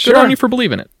 good. Sure. Good on you for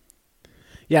believing it.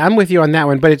 Yeah, I'm with you on that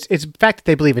one. But it's the fact that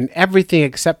they believe in everything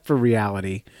except for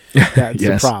reality. That's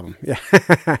the problem.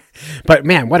 Yeah. But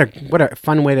man, what a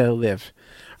fun way to live.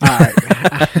 All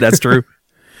right. That's true.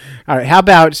 All right. How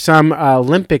about some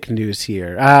Olympic news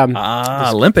here?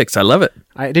 Olympics. I love it.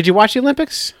 Did you watch the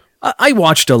Olympics? I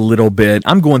watched a little bit.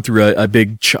 I'm going through a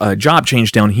big job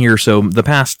change down here, so the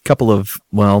past couple of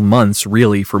months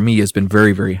really for me has been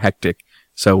very, very hectic.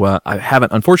 So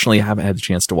unfortunately, I haven't had the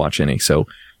chance to watch any. So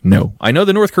no, I know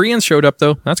the North Koreans showed up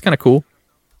though. That's kind of cool.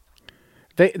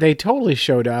 They totally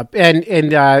showed up,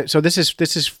 and so this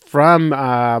is from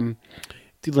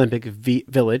the Olympic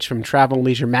Village from Travel and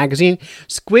Leisure magazine.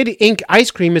 Squid ink ice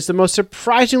cream is the most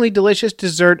surprisingly delicious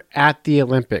dessert at the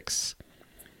Olympics.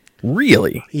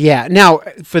 Really? Yeah. Now,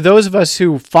 for those of us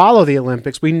who follow the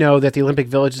Olympics, we know that the Olympic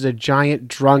Village is a giant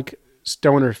drunk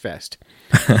stoner fest.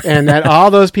 And that all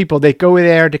those people, they go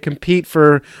there to compete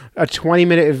for a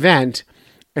 20-minute event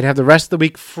and have the rest of the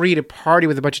week free to party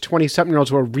with a bunch of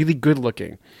 20-something-year-olds who are really good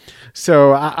looking.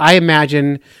 So I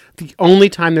imagine the only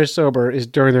time they're sober is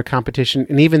during their competition.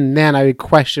 And even then, I would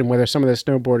question whether some of the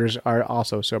snowboarders are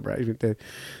also sober,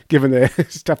 given the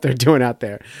stuff they're doing out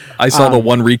there. I saw the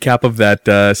one recap of that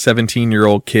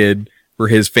 17-year-old kid where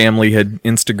his family had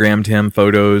Instagrammed him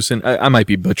photos. And I might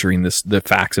be butchering the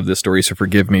facts of this story, so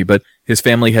forgive me. But his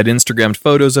family had Instagrammed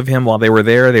photos of him while they were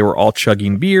there. They were all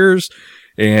chugging beers.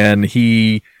 and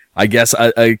he, I guess,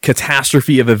 a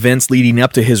catastrophe of events leading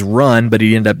up to his run, but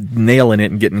he ended up nailing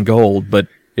it and getting gold. But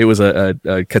it was a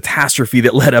catastrophe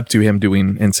that led up to him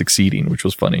doing and succeeding, which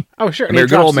was funny. Oh, sure.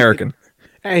 Good old American.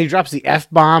 And he drops the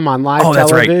F-bomb on live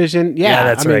that's right. television. Yeah,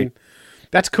 that's right.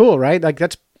 That's cool, right? Like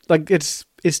that's like it's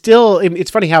still. It's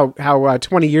funny how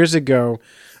 20 years ago,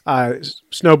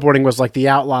 snowboarding was like the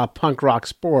outlaw punk rock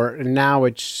sport, and now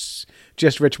it's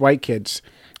just rich white kids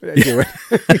do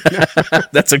it.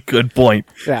 That's a good point.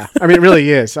 Yeah, I mean, it really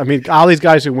is. I mean, all these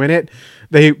guys who win it,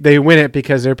 they win it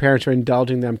because their parents are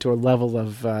indulging them to a level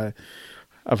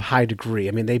of high degree.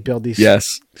 I mean, they build these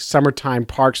summertime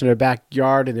parks in their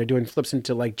backyard, and they're doing flips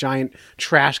into like giant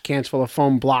trash cans full of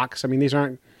foam blocks. I mean, these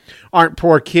aren't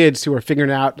poor kids who are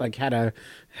figuring out like how to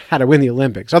win the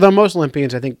Olympics. Although most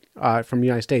Olympians, I think, from the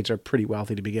United States are pretty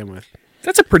wealthy to begin with.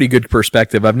 That's a pretty good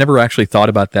perspective. I've never actually thought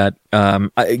about that.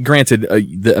 Granted,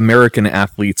 the American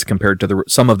athletes compared to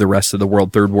some of the rest of the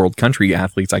world, third world country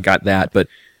athletes, I got that. But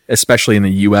especially in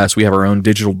the U.S., we have our own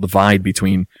digital divide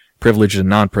between privileged and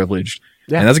non-privileged.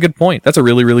 Yeah. And that's a good point. That's a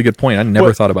really, really good point. I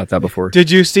never thought about that before.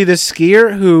 Did you see the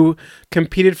skier who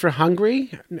competed for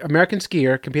Hungary? American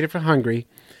skier competed for Hungary,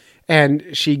 and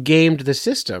she gamed the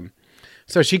system.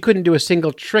 So she couldn't do a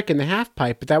single trick in the half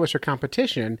pipe, but that was her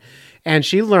competition. And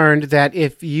she learned that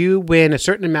if you win a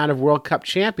certain amount of World Cup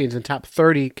champions and top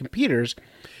 30 competitors,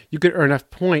 you could earn enough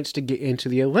points to get into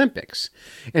the Olympics.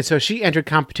 And so she entered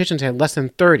competitions at less than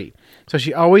 30. So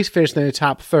she always finished in the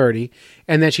top 30,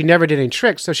 and then she never did any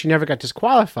tricks, so she never got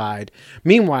disqualified.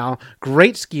 Meanwhile,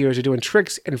 great skiers are doing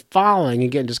tricks and falling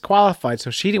and getting disqualified, so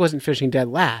she wasn't finishing dead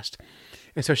last.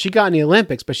 And so she got in the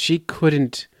Olympics, but she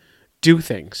couldn't do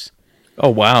things. Oh,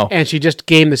 wow. And she just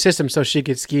gamed the system so she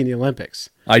could ski in the Olympics.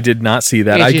 I did not see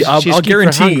that. I'll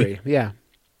guarantee. Yeah.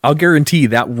 I'll guarantee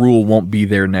that rule won't be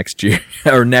there next year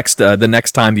or the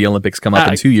next time the Olympics come up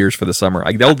in 2 years for the summer.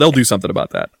 They'll do something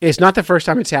about that. It's not the first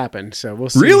time it's happened, so we'll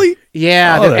see. Really?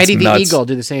 Yeah. That's Eddie nuts. the Eagle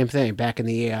did the same thing back in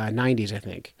the 90s, I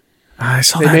think. I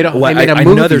saw They that. made a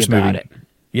movie about it.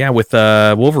 Yeah, with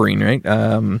Wolverine,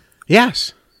 right?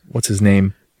 Yes. What's his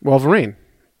name? Wolverine.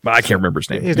 I can't remember his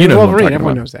name. His name is Wolverine.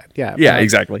 Everyone knows that. Yeah. Yeah,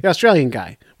 exactly. The Australian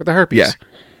guy with the herpes.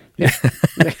 Yeah.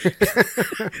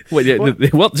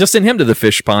 Well, just send him to the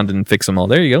fish pond and fix them all.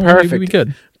 There you go. Perfect. Maybe we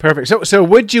could. Perfect. So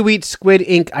would you eat Squid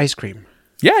Ink ice cream?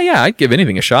 Yeah. I'd give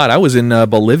anything a shot. I was in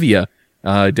Bolivia,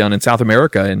 down in South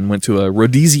America, and went to a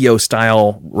rodizio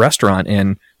style restaurant.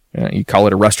 And you call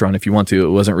it a restaurant if you want to. It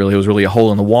was really a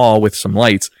hole in the wall with some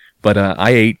lights. But I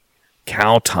ate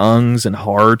cow tongues and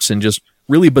hearts and just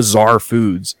really bizarre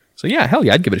foods. So yeah, hell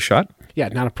yeah, I'd give it a shot. Yeah,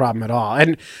 not a problem at all.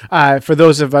 And for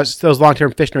those of us, those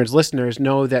long-term Fish Nerds listeners,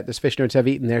 know that the Fish Nerds have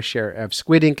eaten their share of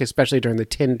Squid Ink, especially during the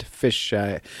tinned fish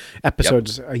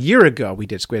episodes. Yep. A year ago, we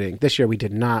did Squid Ink. This year, we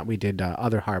did not. We did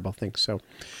other horrible things. So,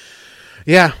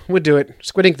 yeah, we'd do it.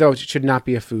 Squid Ink, though, should not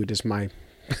be a food, is my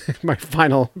my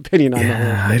final opinion on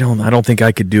that. I don't think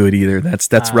I could do it either.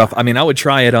 That's rough. I mean, I would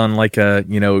try it on like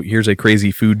here's a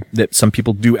crazy food that some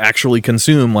people do actually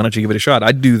consume. Why don't you give it a shot?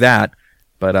 I'd do that,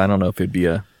 but I don't know if it'd be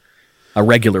a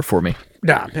regular for me.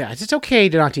 No, yeah, it's okay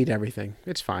to not eat everything.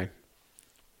 It's fine.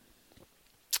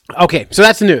 Okay, so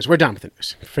that's the news. We're done with the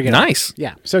news. Forget nice. it.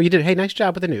 Yeah. So you did. Hey, nice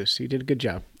job with the news. You did a good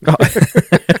job. Oh,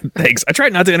 thanks. I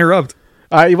tried not to interrupt.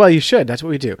 Well, you should. That's what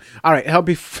we do. All right.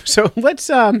 So let's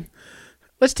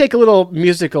take a little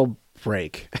musical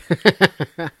break.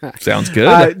 Sounds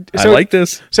good. I like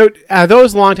this. So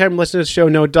those longtime listeners to the show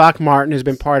know Doc Martin has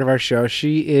been part of our show.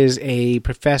 She is a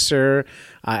professor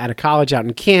at a college out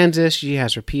in Kansas. She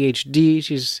has her PhD.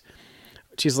 She's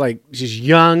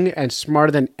young and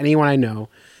smarter than anyone I know.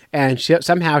 And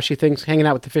somehow she thinks hanging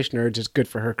out with the Fish Nerds is good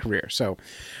for her career. So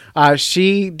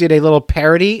she did a little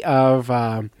parody of,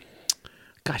 what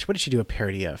did she do a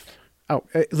parody of? Oh,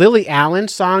 Lilly Allen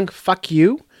Song, Fuck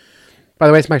You. By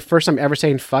the way, it's my first time ever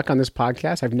saying fuck on this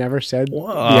podcast. I've never said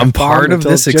I'm part of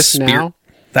this experience. Now.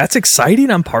 That's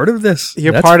exciting. I'm part of this.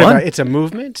 You're part of it. It's a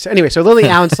movement. Anyway, so Lilly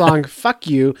Allen's song Fuck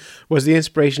You was the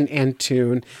inspiration and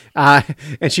tune.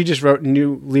 And she just wrote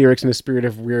new lyrics in the spirit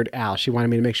of Weird Al. She wanted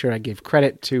me to make sure I gave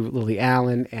credit to Lilly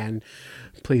Allen, and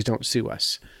please don't sue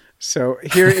us. So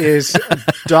here is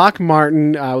Doc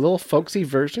Martin, a little folksy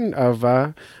version of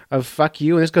Fuck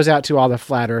You. And this goes out to all the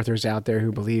flat earthers out there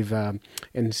who believe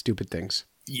in stupid things.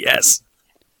 Yes.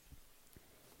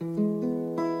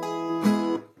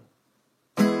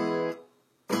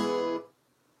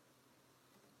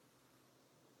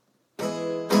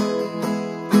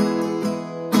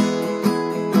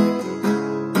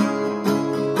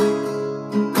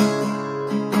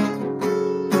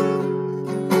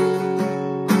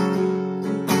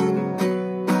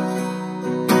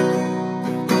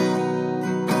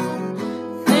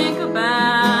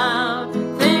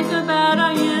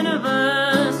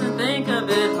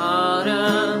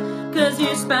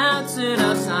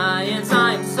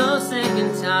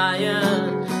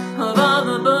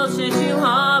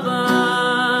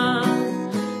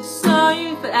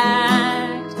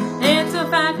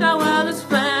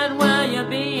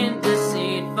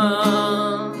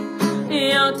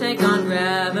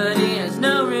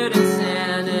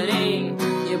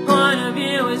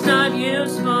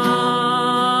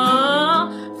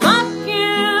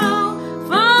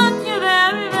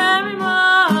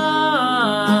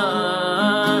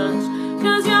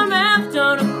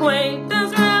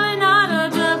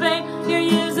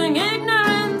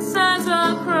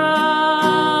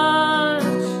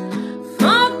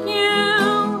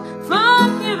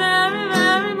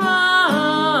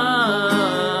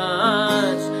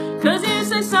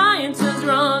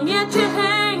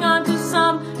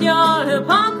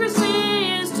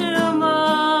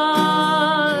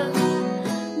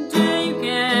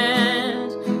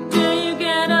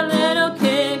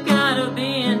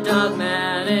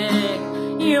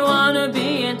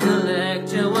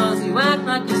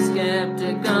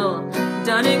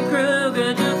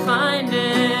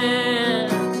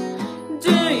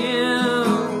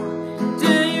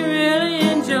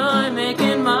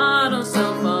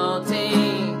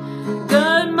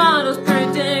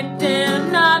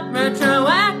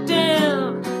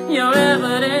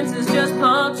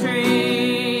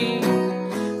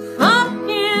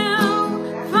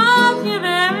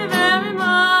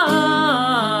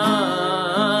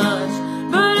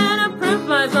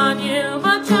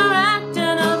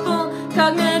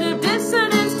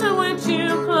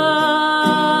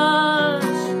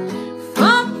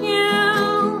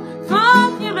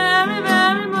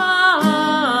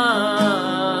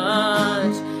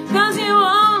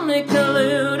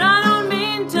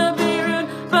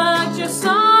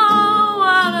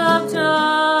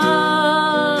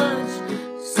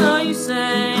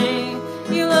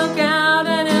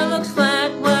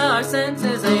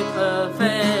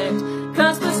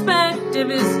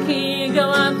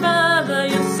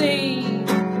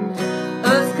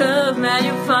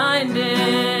 can you find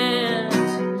it?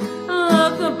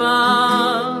 Look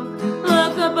above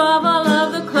all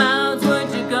of the clouds. Would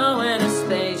you go in a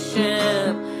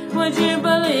spaceship? Would you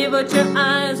believe what your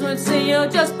eyes would see, or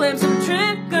just blame some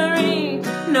trickery?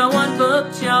 No one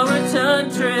booked your return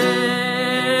trip.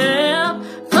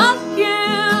 Fuck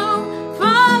you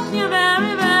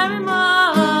very, very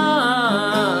much.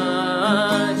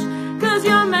 'Cause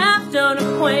your math don't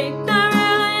equate, there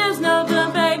really is no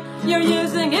debate. You're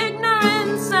using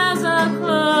ignorance as a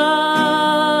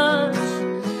clutch.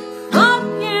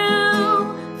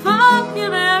 Fuck you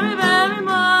very, very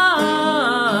much.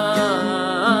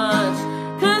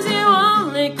 'Cause you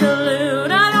only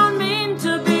collude. I don't mean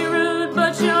to be rude,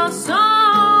 but you're so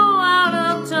out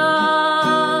of touch.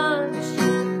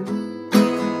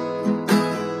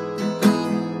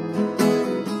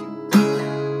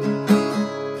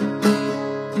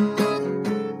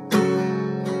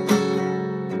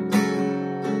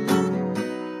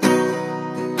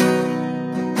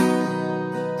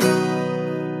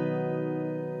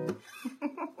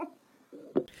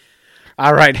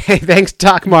 All right. Hey, thanks,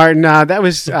 Doc Martin. That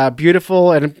was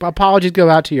beautiful. And apologies go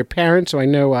out to your parents, who I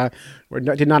know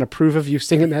did not approve of you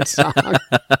singing that song.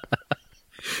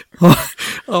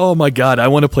 Oh my God, I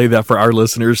want to play that for our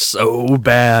listeners so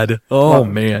bad. Oh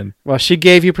man. Well, she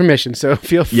gave you permission, so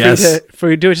feel free Yes. to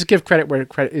do it. Just give credit where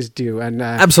credit is due. And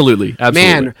Absolutely.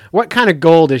 man, what kind of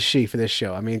gold is she for this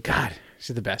show? I mean, God,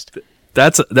 she's the best.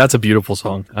 That's a beautiful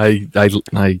song. I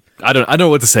don't know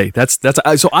what to say.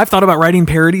 So I've thought about writing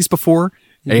parodies before,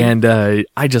 and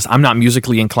I'm not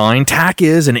musically inclined. Tack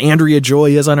is, and Andrea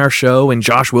Joy is on our show, and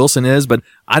Josh Wilson is, but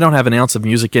I don't have an ounce of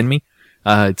music in me.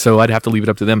 So I'd have to leave it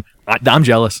up to them. I'm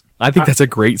jealous. I think that's a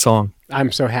great song.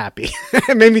 I'm so happy.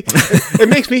 It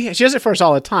makes me, she does it for us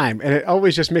all the time. And it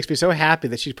always just makes me so happy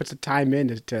that she puts the time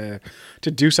in to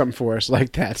do something for us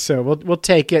like that. So we'll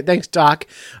take it. Thanks, Doc.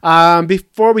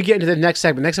 Before we get into the next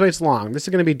segment's long. This is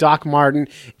going to be Doc Martin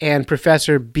and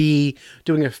Professor B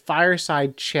doing a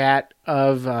fireside chat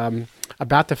of,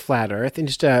 about the flat earth. And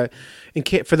just,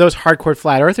 for those hardcore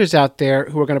flat earthers out there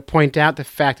who are going to point out the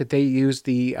fact that they use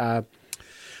the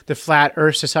Flat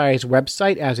Earth Society's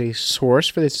website as a source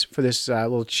for this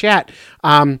little chat.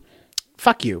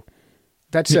 Fuck you.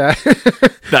 That's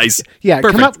Nice. Yeah.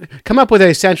 Perfect. Come up with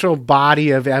a central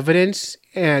body of evidence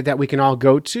that we can all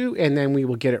go to, and then we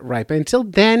will get it right. But until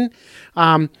then,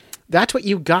 that's what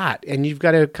you got, and you've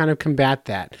got to kind of combat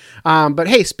that. But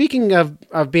hey, speaking of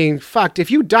being fucked, if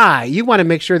you die, you want to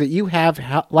make sure that you have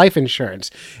life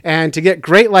insurance. And to get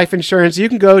great life insurance, you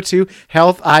can go to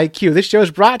Health IQ. This show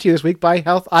is brought to you this week by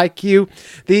Health IQ,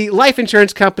 the life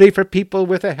insurance company for people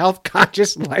with a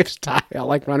health-conscious lifestyle,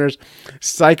 like runners,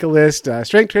 cyclists,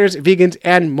 strength trainers, vegans,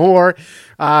 and more.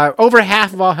 Over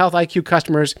half of all Health IQ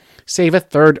customers save a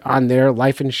third on their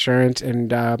life insurance,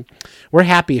 and we're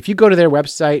happy. If you go to their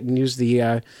website and use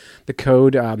the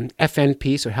code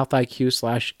FNP, so Health IQ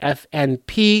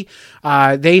 /FNP,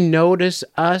 they notice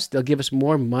us. They'll give us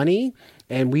more money,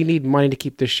 and we need money to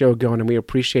keep this show going, and we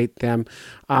appreciate them.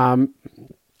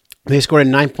 They scored a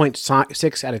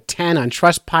 9.6 out of 10 on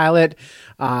Trustpilot,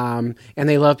 and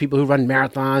they love people who run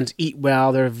marathons, eat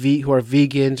well, who are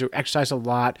vegans, or exercise a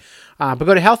lot. But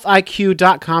go to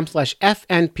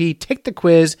healthiq.com/FNP, take the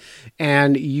quiz,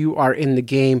 and you are in the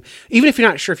game. Even if you're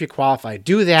not sure if you qualify,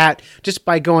 do that just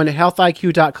by going to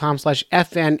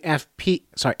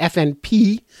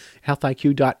healthiq.com/FNP,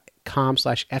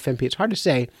 healthiq.com/FNP. It's hard to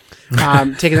say.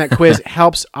 Taking that quiz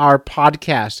helps our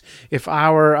podcast. If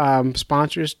our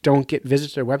sponsors don't get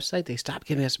visits to their website, they stop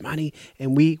giving us money,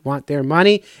 and we want their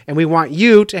money, and we want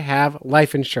you to have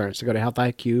life insurance. So go to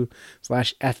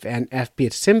healthiq/FNFP.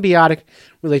 It's a symbiotic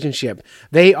relationship.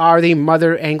 They are the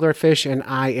mother anglerfish, and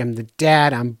I am the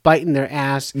dad. I'm biting their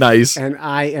ass. Nice. And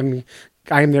I am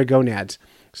their gonads.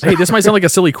 So, Hey, this might sound like a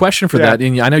silly question for that,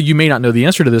 and I know you may not know the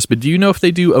answer to this, but do you know if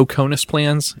they do OCONUS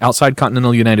plans outside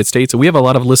continental United States? We have a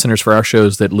lot of listeners for our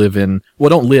shows that live in, well,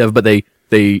 don't live, but they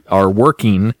are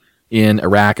working in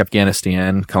Iraq,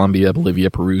 Afghanistan, Colombia, Bolivia,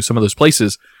 Peru, some of those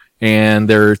places, and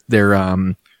they're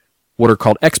what are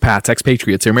called expats,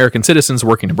 expatriates. They're American citizens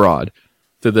working abroad.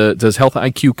 Does Health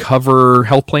IQ cover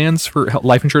health plans for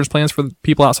life insurance plans for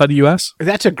people outside the U.S.?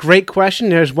 That's a great question.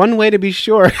 There's one way to be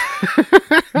sure.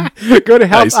 Go to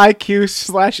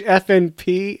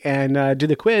healthiq/FNP and do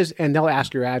the quiz, and they'll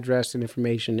ask your address and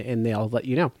information, and they'll let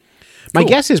you know. My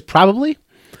guess is probably,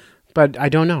 but I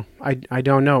don't know. I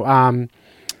don't know.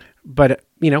 But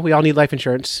we all need life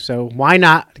insurance, so why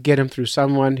not get them through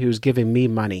someone who's giving me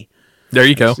money? There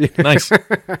you go. Nice.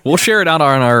 We'll share it out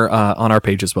on our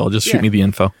page as well. Just shoot me the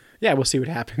info. Yeah, we'll see what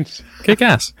happens. Kick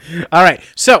ass. All right.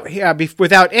 So,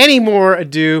 without any more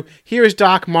ado, here is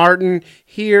Doc Martin.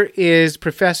 Here is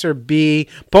Professor B,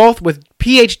 both with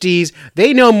PhDs.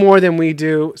 They know more than we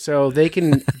do, so they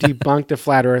can debunk the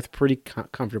flat Earth pretty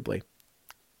comfortably.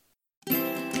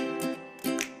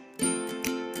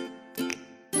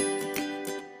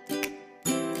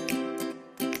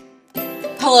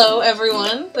 Hello,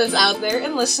 everyone that's out there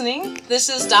and listening. This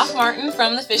is Doc Martin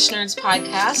from the Fish Nerds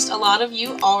podcast. A lot of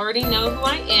you already know who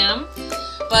I am,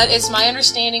 but it's my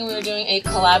understanding we are doing a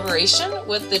collaboration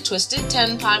with the Twisted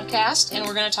 10 podcast, and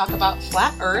we're going to talk about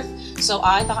flat Earth. So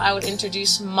I thought I would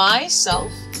introduce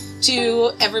myself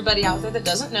to everybody out there that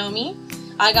doesn't know me.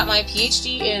 I got my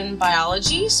PhD in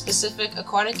biology, specifically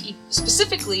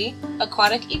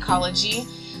aquatic ecology,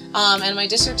 and my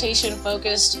dissertation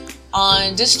focused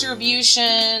on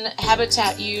distribution,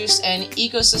 habitat use, and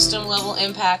ecosystem level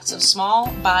impacts of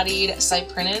small-bodied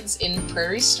cyprinids in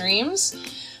prairie streams,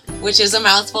 which is a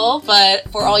mouthful, but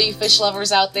for all you fish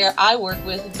lovers out there, I work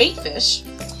with bait fish,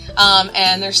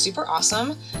 and they're super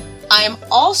awesome. I am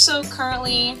also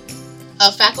currently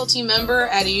a faculty member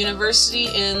at a university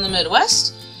in the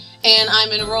Midwest, and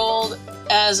I'm enrolled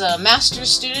as a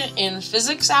master's student in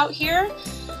physics out here.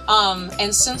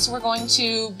 And since we're going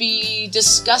to be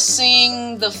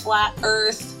discussing the flat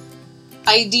Earth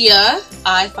idea,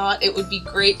 I thought it would be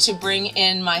great to bring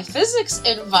in my physics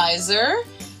advisor,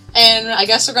 and I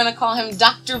guess we're going to call him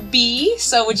Dr. B.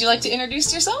 So would you like to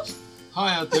introduce yourself?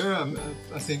 Hi out there.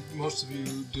 I think most of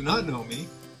you do not know me.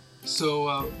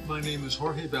 So my name is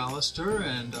Jorge Ballester,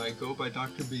 and I go by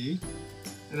Dr. B.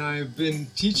 And I've been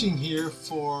teaching here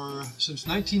since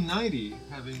 1990,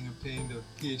 having obtained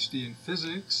a PhD in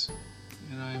physics.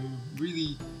 And I'm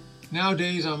really,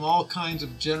 nowadays I'm all kinds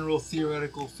of general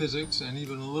theoretical physics and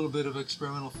even a little bit of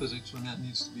experimental physics when that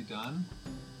needs to be done.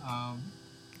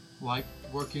 Like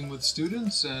working with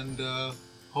students and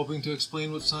hoping to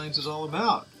explain what science is all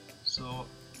about. So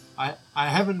I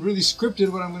haven't really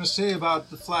scripted what I'm going to say about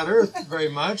the flat Earth very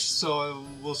much, so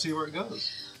we'll see where it goes.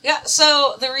 Yeah,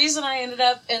 so the reason I ended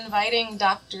up inviting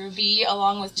Dr. B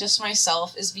along with just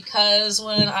myself is because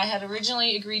when I had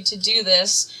originally agreed to do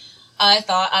this, I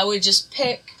thought I would just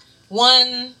pick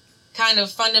one kind of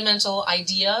fundamental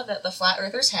idea that the flat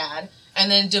earthers had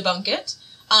and then debunk it.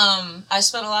 I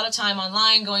spent a lot of time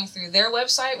online going through their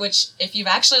website, which if you've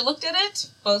actually looked at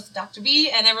it, both Dr. B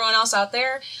and everyone else out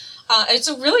there, it's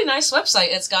a really nice website.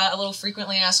 It's got a little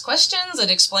frequently asked questions.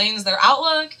 It explains their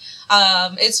outlook.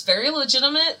 It's very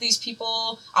legitimate. These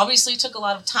people obviously took a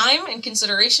lot of time and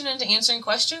consideration into answering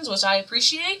questions, which I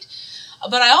appreciate.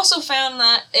 But I also found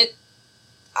that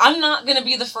I'm not going to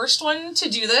be the first one to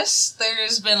do this.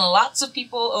 There's been lots of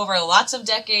people over lots of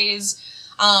decades.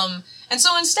 And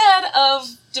so instead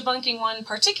of debunking one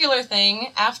particular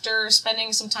thing, after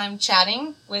spending some time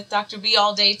chatting with Dr. B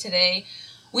all day today,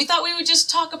 we thought we would just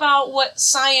talk about what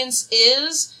science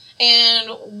is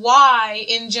and why,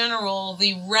 in general,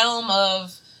 the realm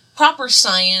of proper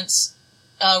science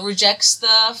rejects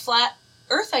the flat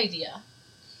Earth idea.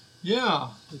 Yeah,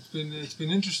 it's been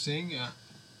interesting.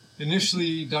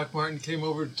 Initially, Doc Martin came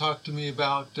over to talk to me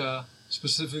about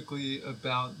specifically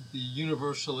about the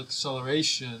universal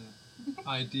acceleration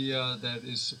idea that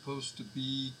is supposed to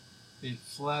be a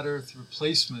flat Earth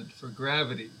replacement for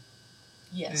gravity.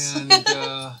 Yes.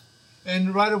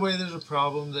 And right away there's a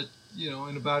problem that,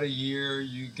 in about a year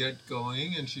you get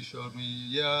going, and she showed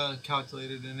me,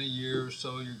 calculated in a year or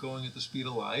so you're going at the speed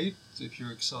of light. If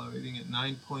you're accelerating at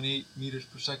 9.8 meters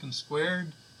per second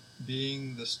squared,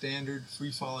 being the standard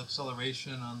free fall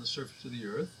acceleration on the surface of the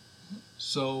Earth.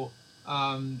 So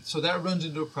that runs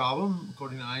into a problem.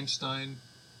 According to Einstein,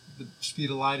 the speed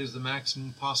of light is the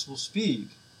maximum possible speed.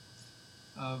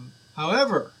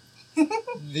 However,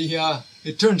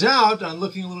 it turns out, on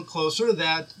looking a little closer,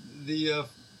 that the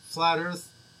flat Earth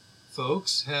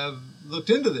folks have looked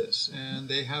into this, and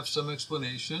they have some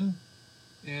explanation,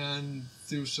 and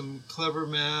through some clever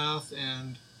math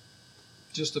and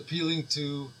just appealing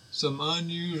to some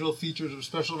unusual features of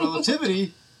special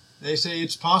relativity, they say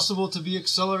it's possible to be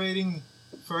accelerating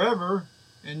forever,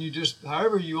 and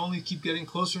however, you only keep getting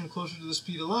closer and closer to the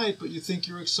speed of light, but you think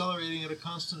you're accelerating at a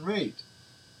constant rate.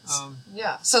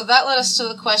 So that led us to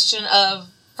the question of,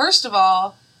 first of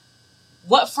all,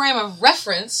 what frame of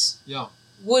reference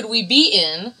would we be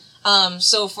in?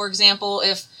 So, for example,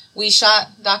 if we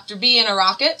shot Dr. B in a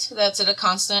rocket that's at a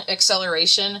constant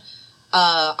acceleration,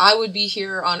 I would be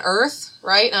here on Earth,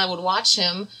 right? And I would watch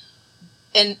him.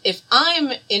 And if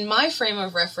I'm in my frame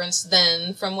of reference,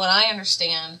 then, from what I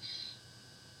understand,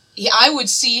 I would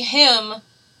see him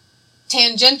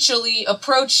tangentially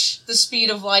approach the speed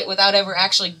of light without ever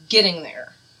actually getting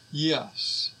there.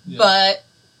 Yes. Yeah. But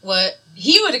what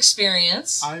he would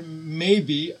experience...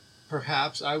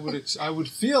 Perhaps I would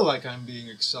feel like I'm being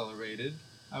accelerated.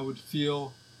 I would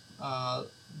feel the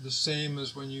same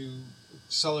as when you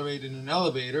accelerate in an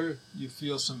elevator. You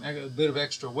feel a bit of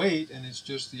extra weight, and it's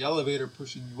just the elevator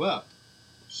pushing you up.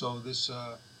 So this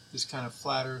kind of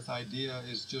flat Earth idea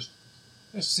is just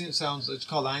it's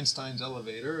called Einstein's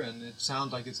elevator, and it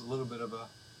sounds like it's a little bit of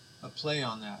a play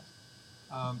on that.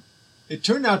 It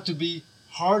turned out to be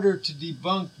harder to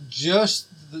debunk just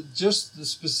the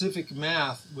specific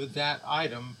math with that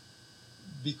item,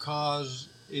 because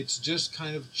it's just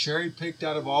kind of cherry picked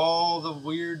out of all the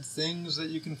weird things that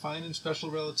you can find in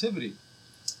special relativity.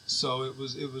 So it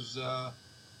was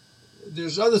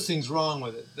there's other things wrong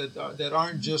with it that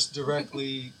aren't just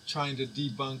directly trying to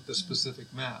debunk the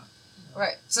specific math.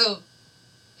 Right. So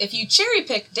if you cherry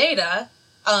pick data,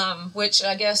 which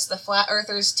I guess the flat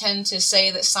earthers tend to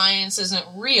say that science isn't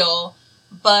real,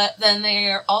 but then they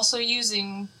are also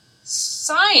using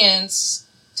science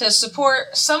to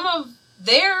support some of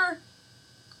their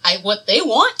what they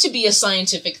want to be a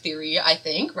scientific theory, I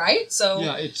think, right? So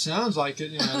yeah, it sounds like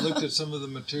it. I looked at some of the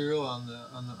material on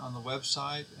the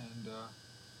website, and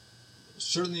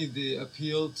certainly the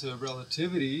appeal to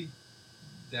relativity,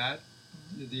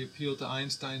 the appeal to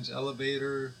Einstein's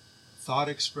elevator thought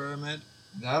experiment,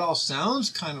 that all sounds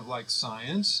kind of like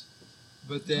science,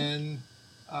 but then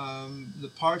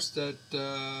the parts that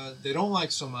they don't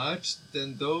like so much,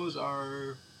 then those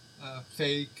are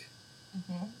fake.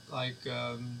 Mm-hmm. Like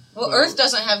Earth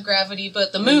doesn't have gravity,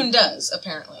 but the moon does,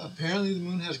 apparently. Apparently the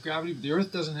moon has gravity, but the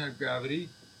Earth doesn't have gravity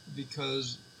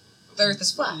because the Earth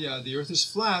is flat. Yeah, the Earth is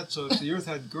flat, so if the Earth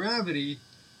had gravity,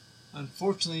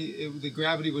 unfortunately the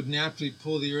gravity would naturally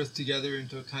pull the Earth together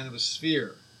into a kind of a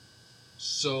sphere.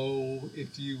 So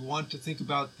if you want to think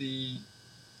about the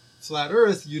flat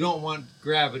Earth, you don't want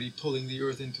gravity pulling the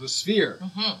Earth into a sphere.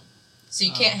 Mm-hmm. So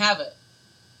you can't have it.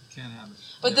 You can't have it.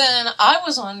 But then I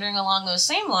was wondering along those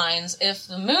same lines, if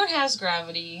the moon has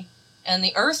gravity and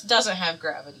the Earth doesn't have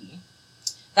gravity,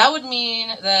 that would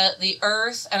mean that the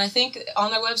Earth, and I think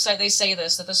on their website they say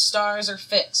this, that the stars are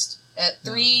fixed at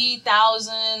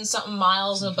 3,000 something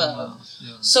miles above.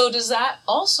 Yeah. So does that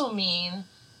also mean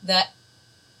that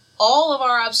all of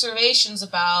our observations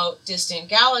about distant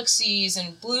galaxies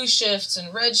and blue shifts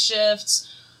and red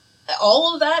shifts,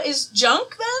 all of that is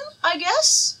junk then, I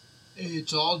guess?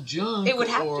 It's all junk. It would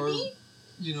have to be?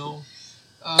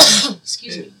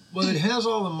 Excuse me. Well, it has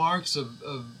all the marks of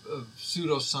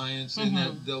pseudoscience in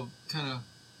that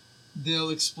they'll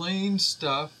explain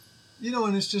stuff,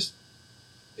 and it's just,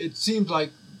 it seems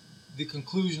like the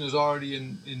conclusion is already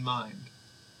in mind.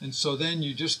 And so then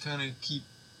you just kind of keep...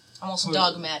 Almost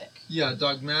dogmatic. Yeah,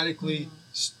 dogmatically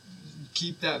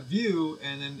keep that view,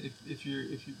 and then if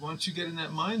once you get in that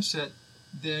mindset,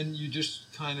 then you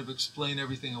just kind of explain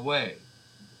everything away.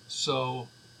 So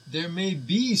there may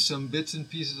be some bits and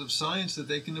pieces of science that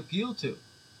they can appeal to.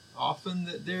 Often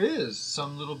there is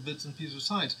some little bits and pieces of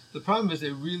science. The problem is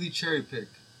they really cherry pick.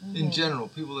 In general,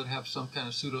 people that have some kind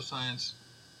of pseudoscience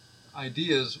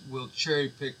ideas will cherry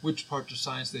pick which parts of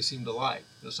science they seem to like.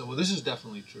 They'll say, well, this is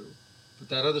definitely true, but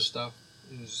that other stuff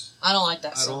is... I don't like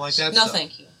that stuff. I don't like that No, stuff.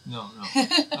 thank you. No.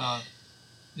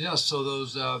 Yeah, so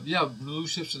those, blue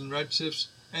shifts and red shifts.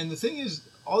 And the thing is,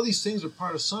 all these things are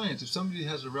part of science. If somebody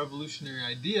has a revolutionary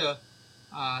idea,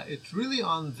 it's really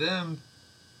on them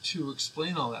to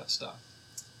explain all that stuff.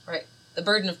 Right. The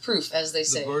burden of proof, as they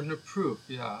say. The burden of proof,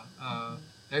 yeah.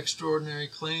 Extraordinary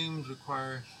claims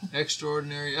require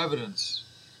extraordinary evidence.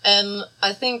 And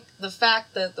I think the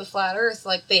fact that the Flat Earth,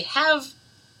 they have...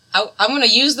 I'm going to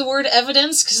use the word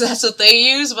evidence because that's what they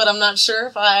use, but I'm not sure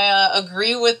if I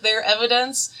agree with their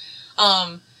evidence.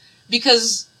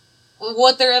 Because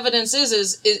what their evidence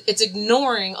is it's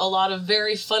ignoring a lot of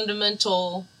very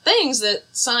fundamental things that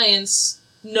science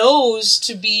knows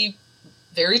to be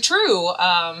very true.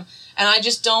 And I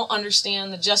just don't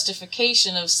understand the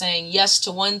justification of saying yes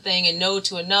to one thing and no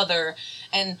to another.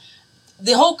 And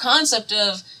the whole concept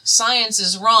of science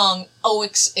is wrong,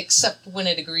 except when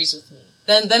it agrees with me.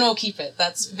 Then we'll keep it.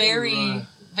 That's very,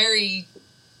 very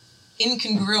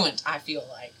incongruent, I feel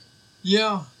like.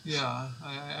 Yeah,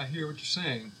 I hear what you're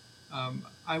saying.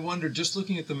 I wonder, just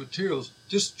looking at the materials,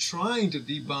 just trying to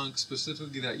debunk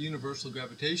specifically that universal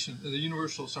gravitation, the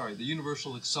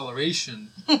universal acceleration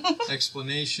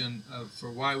explanation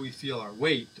for why we feel our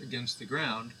weight against the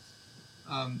ground.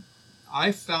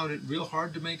 I found it real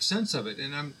hard to make sense of it,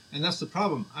 and that's the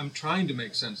problem. I'm trying to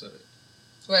make sense of it.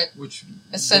 Right.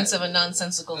 A sense of a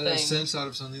nonsensical thing. A sense out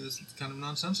of something that's kind of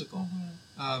nonsensical.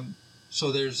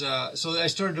 So I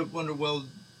started to wonder, well,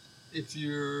 if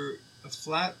you're a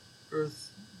flat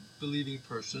Earth believing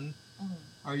person,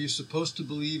 are you supposed to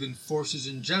believe in forces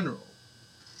in general?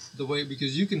 The way,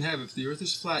 because you can have, if the Earth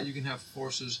is flat, you can have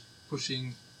forces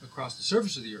pushing across the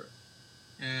surface of the Earth.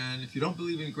 And if you don't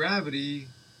believe in gravity,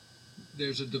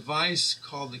 there's a device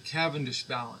called the Cavendish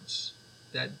balance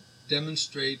that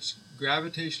demonstrates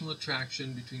gravitational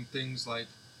attraction between things like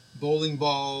bowling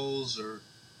balls or,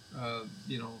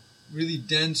 really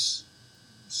dense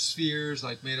spheres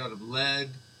like made out of lead.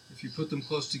 If you put them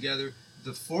close together,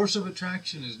 the force of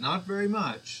attraction is not very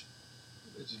much.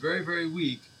 It's very, very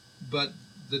weak, but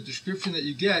the description that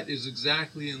you get is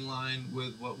exactly in line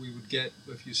with what we would get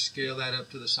if you scale that up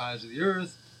to the size of the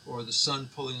Earth, or the sun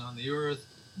pulling on the Earth,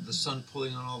 the sun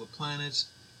pulling on all the planets.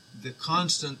 The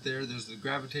constant there's the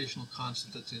gravitational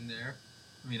constant that's in there.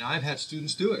 I mean, I've had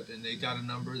students do it, and they got a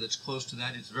number that's close to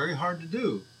that. It's very hard to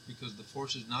do because the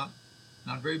force is not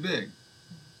very big.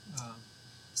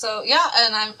 So, yeah,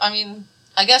 and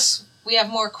I guess we have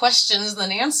more questions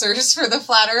than answers for the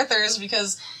flat earthers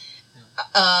because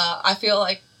I feel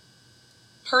like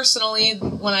personally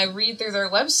when I read through their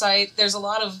website, there's a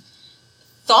lot of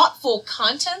thoughtful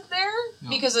content there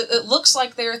because it looks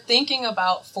like they're thinking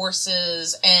about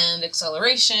forces and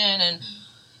acceleration and,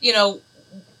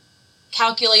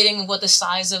 calculating what the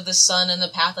size of the sun and the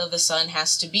path of the sun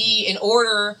has to be in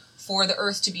order for the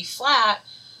Earth to be flat.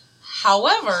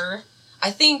 However, I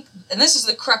think, and this is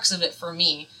the crux of it for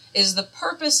me, is the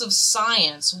purpose of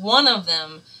science. One of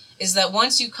them is that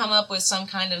once you come up with some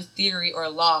kind of theory or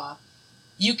law,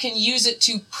 you can use it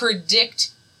to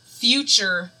predict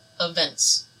future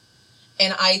events.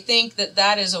 And I think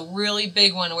that is a really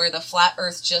big one where the flat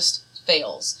Earth just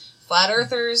fails. Flat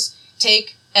Earthers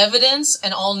take evidence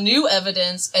and all new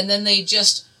evidence, and then they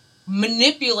just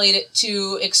manipulate it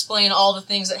to explain all the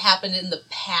things that happened in the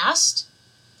past,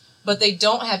 but they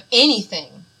don't have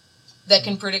anything that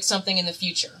can predict something in the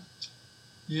future.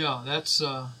 Yeah, that's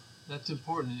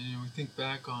important. We think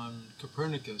back on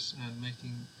Copernicus and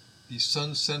making the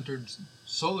sun-centered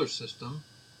solar system.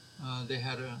 They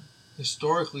had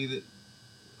historically that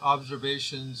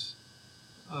observations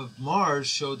of Mars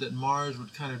showed that Mars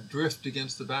would kind of drift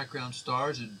against the background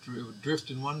stars. It would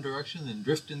drift in one direction, then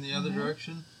drift in the other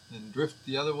direction, then drift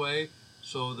the other way.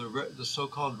 So the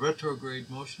so-called retrograde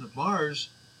motion of Mars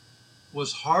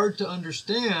was hard to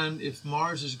understand if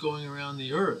Mars is going around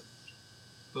the Earth.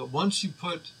 But once you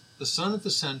put the sun at the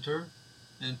center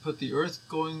and put the Earth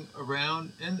going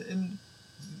around, and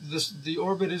the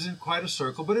orbit isn't quite a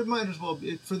circle, but it might as well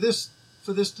be, for this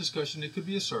discussion, it could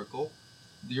be a circle.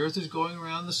 The Earth is going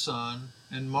around the sun,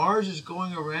 and Mars is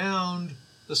going around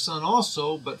the sun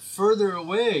also, but further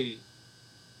away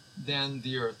than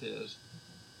the Earth is.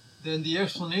 Then the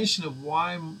explanation of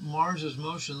why Mars's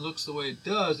motion looks the way it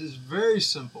does is very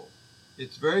simple.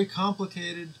 It's very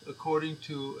complicated according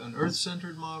to an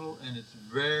Earth-centered model, and it's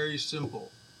very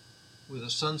simple with a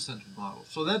sun-centered model.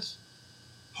 So that's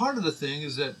part of the thing,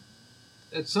 is that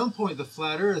at some point the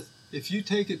flat Earth, if you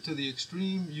take it to the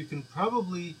extreme, you can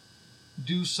probably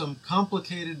do some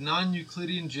complicated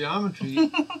non-Euclidean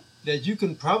geometry that you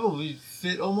can probably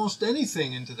fit almost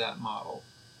anything into that model.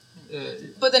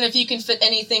 But then if you can fit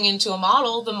anything into a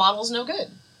model, the model's no good.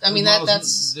 I mean,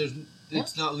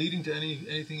 it's not leading to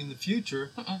anything in the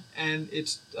future, and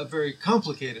it's a very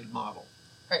complicated model.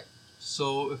 Right.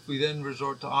 So if we then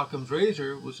resort to Occam's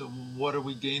razor, what are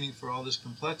we gaining for all this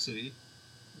complexity?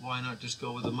 Why not just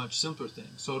go with a much simpler thing?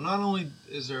 So not only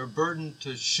is there a burden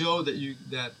to show that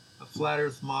a flat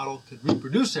Earth model could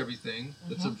reproduce everything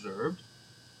that's observed,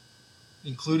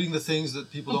 including the things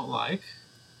that people don't like,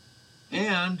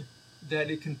 and that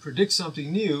it can predict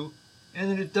something new, and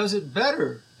that it does it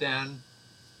better than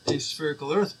a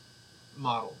spherical Earth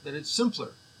model, that it's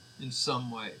simpler in some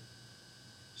way.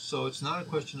 So it's not a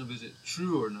question of is it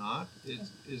true or not.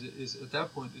 Is at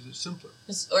that point, is it simpler?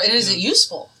 Is it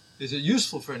useful? Is it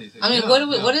useful for anything? I mean,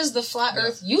 what is the flat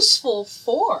Earth useful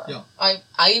for? Yeah.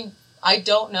 I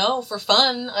don't know. For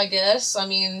fun, I guess. I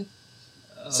mean,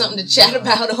 something to chat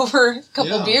about over a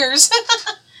couple beers.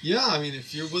 Yeah, I mean,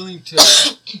 if you're willing to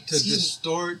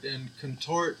distort and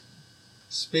contort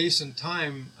space and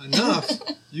time enough,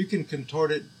 you can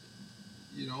contort it,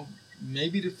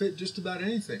 maybe to fit just about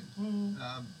anything.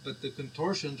 But the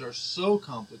contortions are so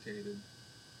complicated.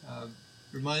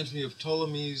 Reminds me of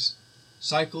Ptolemy's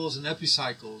cycles and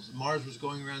epicycles. Mars was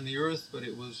going around the Earth, but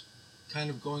it was kind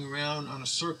of going around on a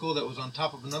circle that was on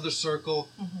top of another circle,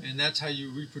 and that's how you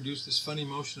reproduce this funny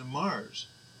motion of Mars.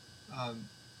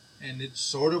 And it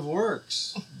sort of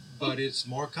works, but it's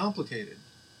more complicated.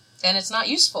 And it's not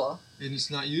useful.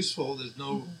 There's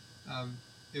no...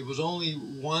 it was only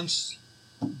once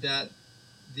that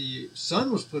the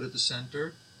sun was put at the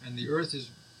center, and the Earth is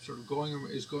sort of going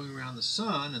around the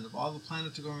sun, and all the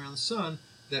planets are going around the sun,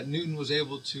 that Newton was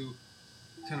able to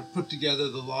kind of put together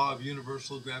the law of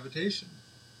universal gravitation,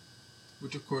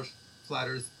 which of course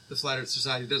the Flat Earth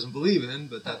Society doesn't believe in,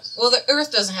 but that's... Well, the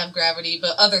Earth doesn't have gravity,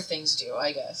 but other things do,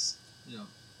 I guess. Yeah.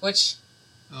 Which...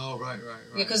 Oh, right.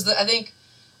 Because I think...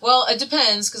 Well, it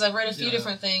depends, because I've read a few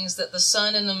different things, that the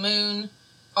sun and the moon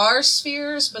are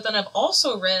spheres, but then I've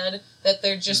also read that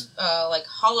they're just like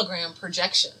hologram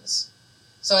projections.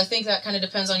 So I think that kind of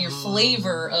depends on your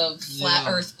flavor of flat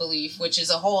Earth belief, which is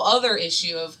a whole other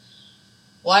issue of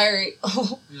why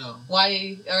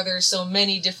are there so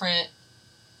many different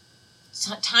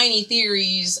tiny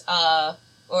theories,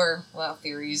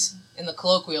 theories in the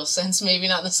colloquial sense, maybe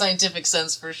not in the scientific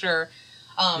sense for sure,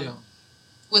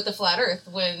 with the flat Earth,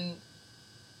 when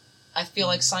I feel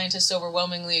like scientists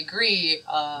overwhelmingly agree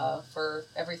for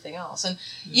everything else. And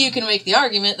you can make the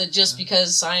argument that just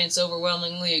because science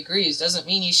overwhelmingly agrees doesn't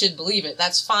mean you should believe it.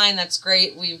 That's fine. That's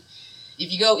great.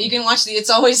 If you go, you can watch the It's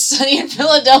Always Sunny in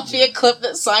Philadelphia clip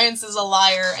that science is a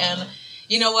liar. And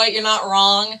you know what? You're not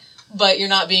wrong, but you're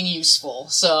not being useful.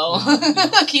 So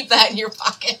keep that in your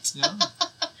pocket. Yeah,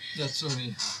 that's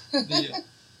funny.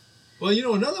 Well, you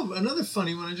know, another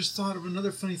funny one, I just thought of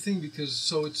another funny thing, because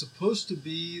so it's supposed to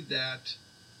be that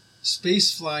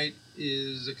space flight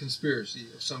is a conspiracy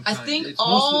of some kind. I think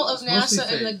all of NASA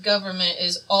and the government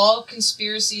is all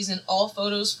conspiracies, and all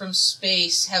photos from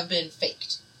space have been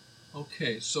faked.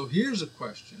 Okay, so here's a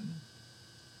question.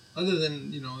 Other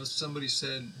than, you know, if somebody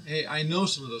said, hey, I know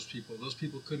some of those people. Those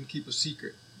people couldn't keep a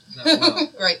secret that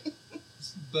well. Right.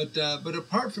 But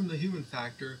apart from the human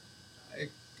factor,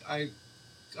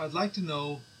 I'd like to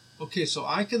know, okay, so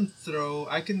I can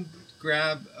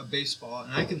grab a baseball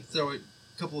and I can throw it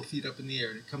a couple of feet up in the air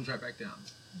and it comes right back down.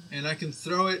 And I can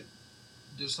throw it,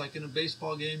 just like in a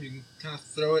baseball game, you can kind of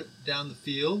throw it down the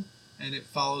field and it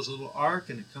follows a little arc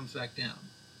and it comes back down.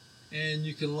 And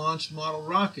you can launch model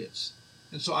rockets.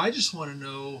 And so I just want to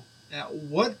know, at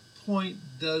what point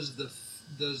does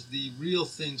the real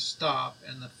thing stop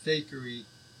and the fakery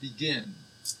begin?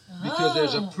 Because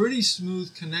there's a pretty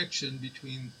smooth connection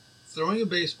between throwing a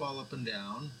baseball up and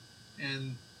down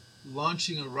and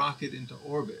launching a rocket into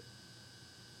orbit.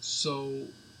 So,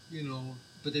 you know,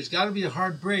 but there's got to be a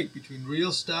hard break between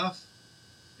real stuff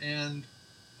and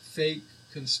fake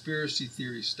conspiracy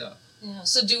theory stuff. Yeah.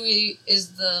 So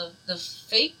is the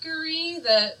fakery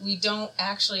that we don't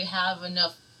actually have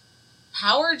enough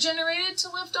power generated to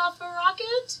lift off a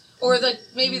rocket? Or that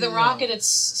maybe the rocket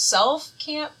itself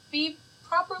can't be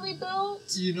properly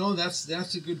built? You know, that's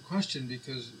a good question,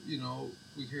 because, you know,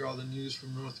 we hear all the news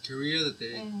from North Korea that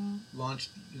they launched,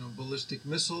 you know, ballistic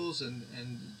missiles and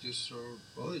just sort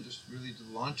of, they're just really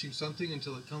launching something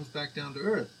until it comes back down to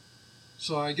Earth.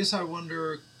 So I guess I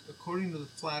wonder, according to the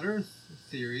flat Earth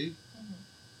theory,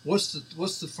 what's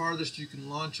the farthest you can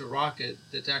launch a rocket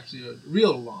that's actually a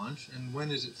real launch, and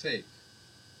when is it fake?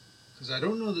 Because I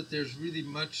don't know that there's really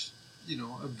much, you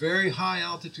know, a very high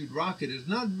altitude rocket is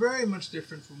not very much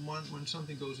different from one when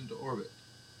something goes into orbit.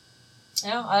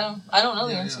 Yeah, I don't know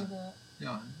the answer to that.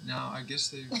 Yeah, now I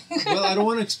guess well, I don't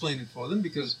want to explain it for them,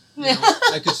 because, you know,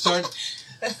 I could start.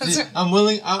 I'm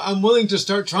willing to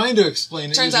start trying to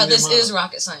explain it. Turns out this is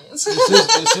rocket science.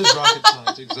 This is rocket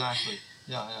science, exactly.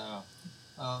 Yeah.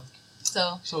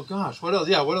 So gosh, what else?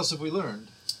 Yeah, what else have we learned?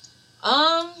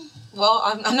 Well,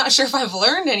 I'm not sure if I've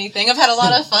learned anything. I've had a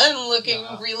lot of fun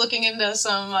re-looking into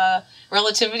some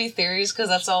relativity theories, because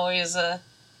that's always a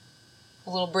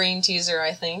little brain teaser,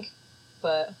 I think.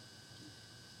 But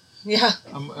yeah,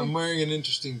 I'm wearing an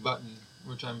interesting button,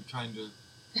 which I'm trying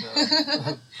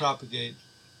to propagate.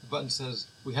 The button says,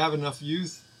 "We have enough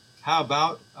youth. How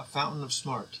about a fountain of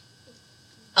smart?"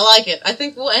 I like it. I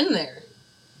think we'll end there.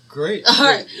 Great. All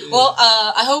right. Well,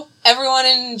 I hope everyone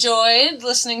enjoyed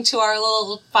listening to our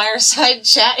little fireside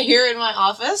chat here in my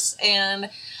office, and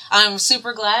I'm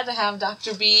super glad to have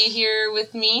Dr. B here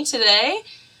with me today.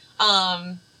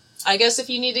 I guess if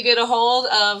you need to get a hold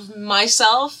of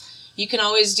myself, you can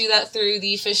always do that through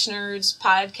the Fish Nerds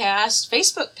Podcast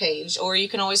Facebook page, or you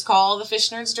can always call the Fish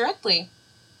Nerds directly.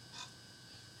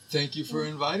 Thank you for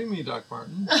inviting me, Doc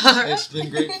Martin. It's been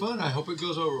great fun. I hope it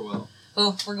goes over well.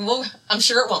 Well, I'm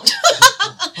sure it won't.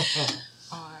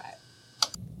 All right.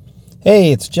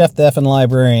 Hey, it's Jeff the effing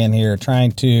librarian here,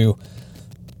 trying to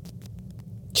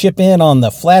chip in on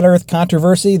the flat earth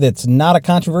controversy that's not a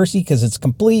controversy, because it's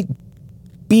complete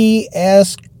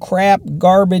BS, crap,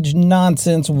 garbage,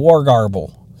 nonsense, war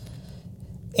garble.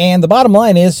 And the bottom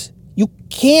line is, you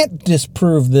can't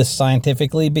disprove this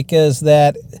scientifically, because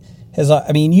that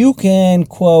you can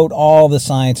quote all the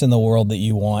science in the world that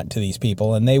you want to these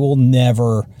people, and they will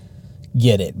never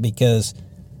get it because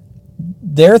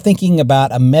they're thinking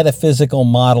about a metaphysical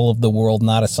model of the world,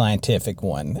 not a scientific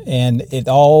one. And it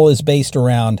all is based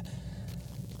around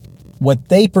what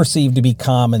they perceive to be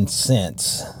common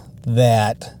sense.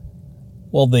 That,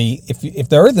 well, if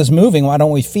the Earth is moving, why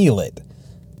don't we feel it?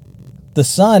 The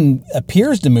sun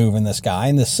appears to move in the sky,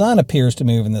 and the sun appears to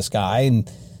move in the sky,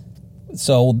 and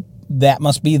so that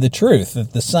must be the truth,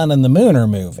 that the sun and the moon are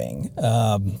moving.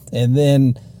 And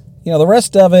then, the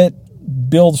rest of it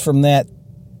builds from that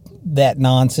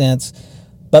nonsense.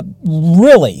 But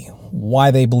really, why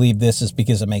they believe this is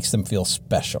because it makes them feel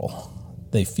special.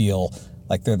 They feel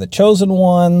like they're the chosen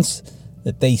ones,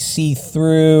 that they see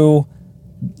through,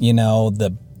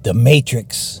 the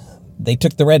Matrix. They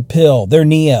took the red pill. They're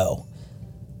Neo.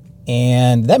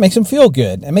 And that makes them feel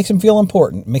good. It makes them feel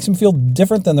important. It makes them feel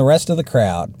different than the rest of the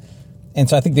crowd. And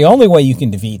so I think the only way you can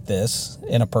defeat this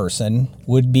in a person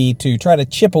would be to try to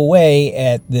chip away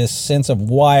at this sense of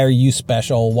why are you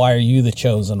special? Why are you the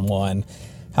chosen one?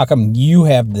 How come you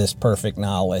have this perfect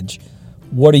knowledge?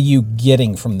 What are you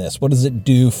getting from this? What does it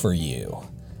do for you?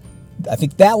 I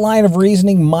think that line of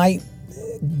reasoning might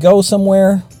go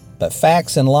somewhere, but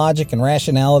facts and logic and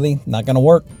rationality, not going to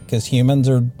work because humans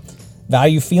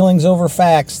value feelings over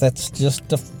facts. That's just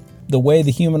the way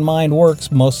the human mind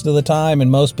works most of the time and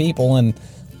most people. And,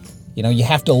 you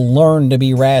have to learn to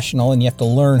be rational, and you have to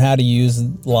learn how to use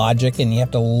logic, and you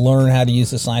have to learn how to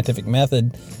use the scientific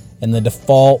method. And the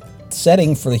default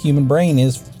setting for the human brain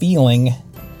is feeling.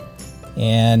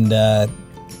 And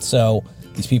so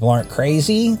these people aren't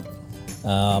crazy.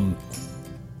 They're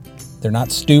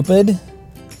not stupid.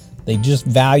 They just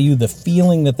value the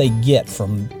feeling that they get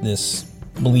from this,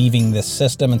 believing this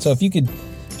system. And so if you could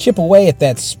chip away at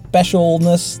that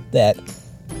specialness, that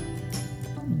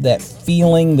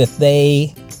feeling that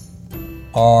they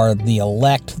are the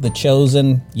elect, the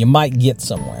chosen, you might get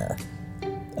somewhere.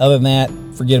 Other than that,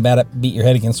 forget about it. Beat your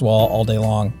head against the wall all day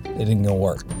long. It isn't going to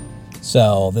work.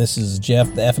 So this is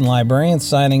Jeff, the effing librarian,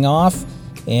 signing off.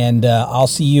 And I'll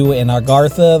see you in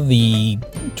Agartha, the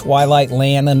twilight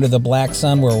land under the black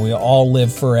sun where we all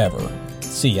live forever.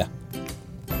 See ya.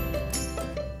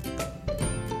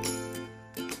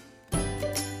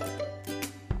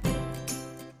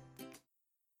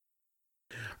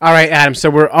 All right, Adam.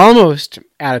 So we're almost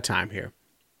out of time here,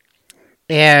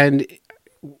 and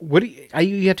what do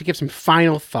you have to give some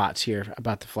final thoughts here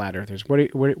about the flat earthers? Where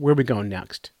are we going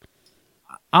next?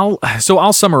 I'll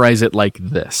summarize it like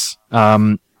this.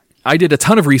 I did a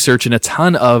ton of research and a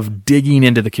ton of digging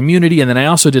into the community, and then I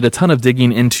also did a ton of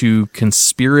digging into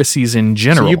conspiracies in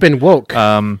general. So you've been woke.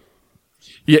 No.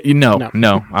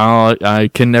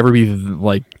 I can never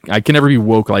be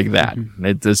woke like that.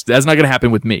 That's not going to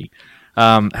happen with me.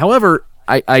 However,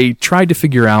 I tried to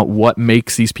figure out what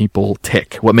makes these people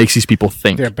tick, what makes these people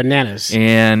think. They're bananas.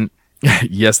 And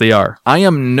yes, they are. I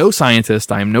am no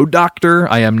scientist. I am no doctor.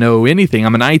 I am no anything.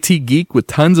 I'm an IT geek with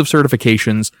tons of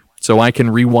certifications, so I can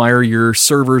rewire your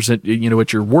servers at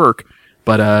your work.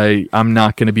 But I'm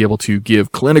not going to be able to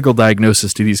give clinical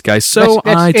diagnosis to these guys. So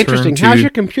that's interesting. How's your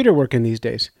computer working these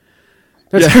days?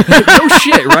 No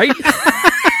shit, right?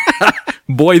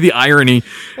 Boy, the irony.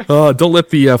 Don't let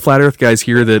the Flat Earth guys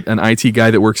hear that an IT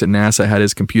guy that works at NASA had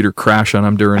his computer crash on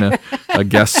him during a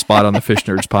guest spot on the Fish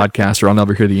Nerds podcast, or I'll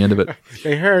never hear the end of it.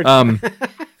 They heard.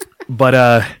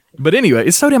 But anyway,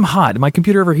 it's so damn hot. My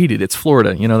computer overheated. It's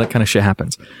Florida. That kind of shit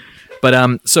happens.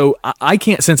 But so I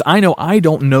can't, since I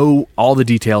don't know all the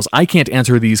details, I can't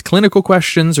answer these clinical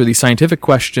questions or these scientific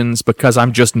questions because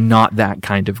I'm just not that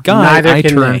kind of guy. I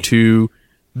turn to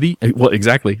the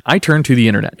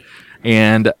internet.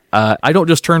 And I don't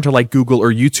just turn to like Google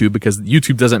or YouTube because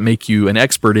YouTube doesn't make you an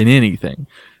expert in anything.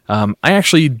 I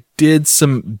actually did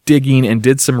some digging and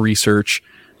did some research,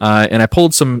 and I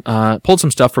pulled some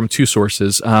stuff from two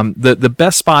sources. The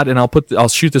best spot, and I'll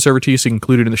shoot this over to you so you can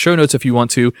include it in the show notes if you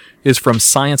want to, is from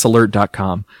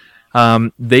sciencealert.com.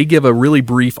 They give a really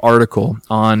brief article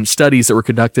on studies that were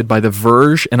conducted by the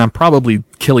Verge, and I'm probably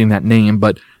killing that name,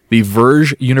 but the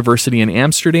Verge University in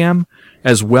Amsterdam,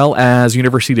 as well as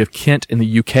University of Kent in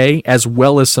the UK, as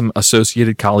well as some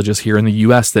associated colleges here in the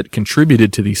US that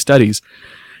contributed to these studies.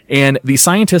 And the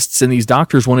scientists and these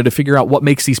doctors wanted to figure out what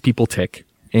makes these people tick.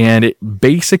 And it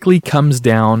basically comes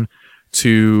down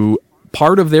to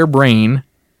part of their brain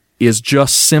is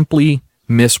just simply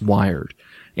miswired.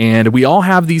 And we all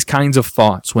have these kinds of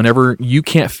thoughts. Whenever you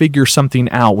can't figure something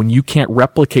out, when you can't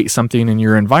replicate something in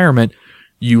your environment,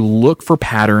 you look for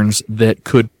patterns that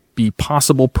could be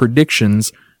possible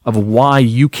predictions of why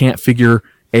you can't figure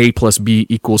A plus B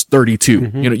equals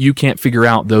 32. You can't figure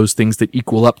out those things that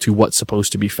equal up to what's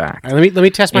supposed to be fact. All right, let me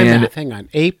test my math. Hang on.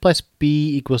 A plus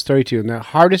B equals 32. And the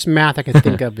hardest math I can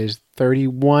think of is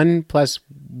 31 plus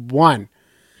 1.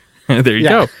 There you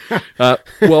go.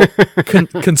 Well,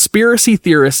 conspiracy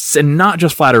theorists, and not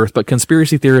just Flat Earth, but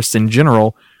conspiracy theorists in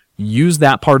general, use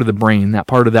that part of the brain, that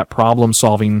part of that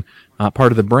problem-solving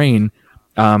part of the brain.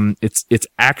 It's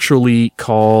actually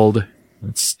called,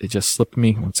 it just slipped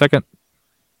me 1 second,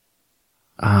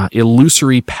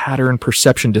 illusory pattern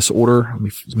perception disorder. Let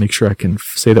me make sure I can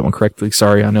say that one correctly.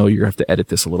 Sorry, I know you're going to have to edit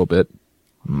this a little bit.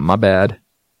 My bad.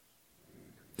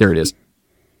 There it is.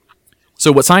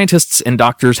 So what scientists and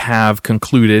doctors have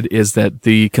concluded is that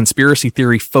the conspiracy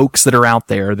theory folks that are out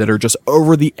there that are just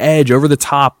over the edge, over the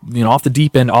top, off the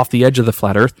deep end, off the edge of the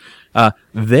flat earth,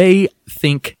 they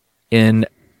think in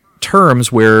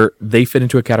terms where they fit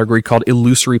into a category called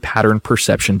illusory pattern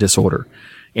perception disorder.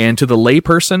 And to the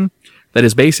layperson, that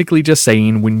is basically just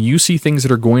saying when you see things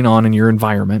that are going on in your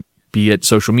environment, be it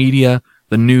social media,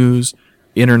 the news,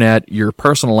 internet, your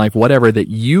personal life, whatever, that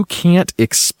you can't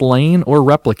explain or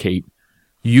replicate,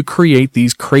 you create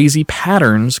these crazy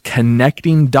patterns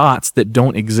connecting dots that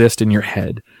don't exist in your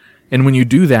head. And when you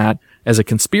do that, as a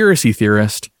conspiracy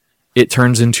theorist, it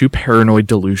turns into paranoid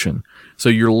delusion. So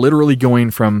you're literally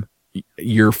going from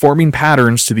you're forming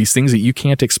patterns to these things that you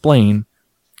can't explain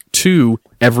to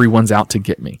everyone's out to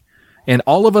get me. And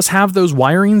all of us have those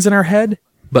wirings in our head,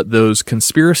 but those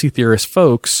conspiracy theorist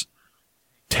folks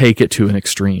take it to an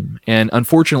extreme. And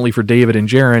unfortunately for David and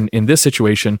Jaron in this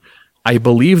situation, I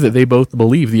believe that they both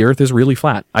believe the earth is really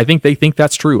flat. I think they think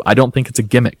that's true. I don't think it's a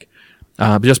gimmick.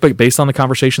 Just based on the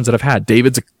conversations that I've had.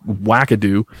 David's a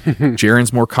wackadoo.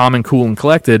 Jaron's more calm and cool and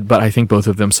collected, but I think both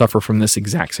of them suffer from this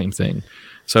exact same thing.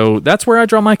 So that's where I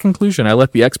draw my conclusion. I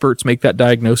let the experts make that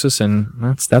diagnosis,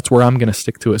 and that's where I'm going to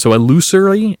stick to it. So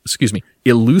illusory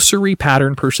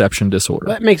pattern perception disorder.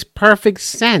 That makes perfect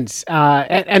sense.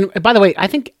 And by the way, I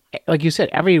think, like you said,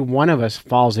 every one of us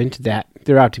falls into that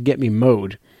 "they're out to get me"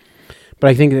 mode. But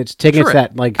I think it's taking it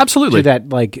that absolutely to that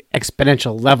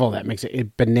exponential level that makes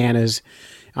it bananas,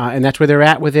 and that's where they're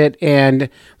at with it. And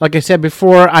like I said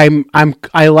before, I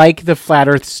like the flat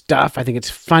Earth stuff. I think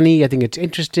it's funny. I think it's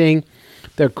interesting.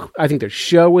 I think their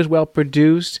show was well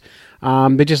produced.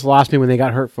 They just lost me when they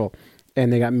got hurtful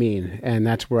and they got mean, and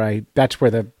that's where I'm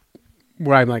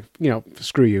like,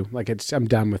 screw you. Like I'm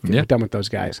done with done with those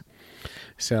guys.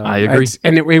 So I agree.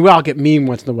 We all get mean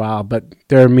once in a while, but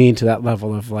they're mean to that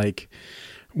level of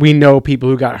we know people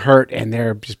who got hurt and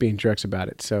they're just being jerks about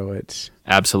it. So it's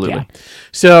absolutely. Yeah.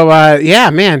 So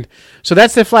man. So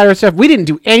that's the flat Earth stuff. We didn't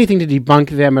do anything to debunk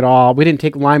them at all. We didn't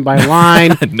take line by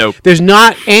line. Nope. There's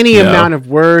not any amount of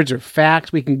words or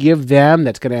facts we can give them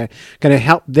that's gonna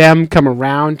help them come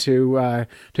around to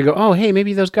go, oh hey,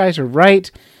 maybe those guys are right.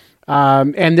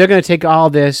 And they're gonna take all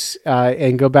this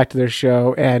and go back to their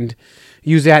show and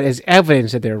use that as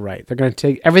evidence that they're right. They're going to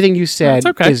take everything you said.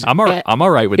 That's okay. I'm all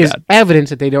right with that.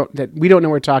 Evidence that we don't know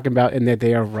what we're talking about and that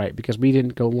they are right because we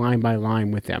didn't go line by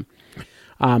line with them.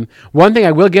 One thing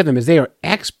I will give them is they are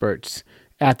experts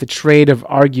at the trade of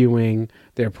arguing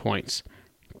their points.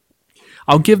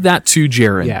 I'll give that to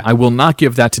Jaron. Yeah. I will not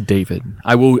give that to David.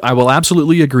 I will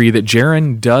absolutely agree that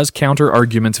Jaron does counter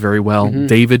arguments very well. Mm-hmm.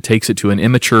 David takes it to an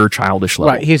immature, childish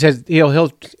level. Right. He says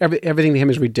everything to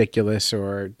him is ridiculous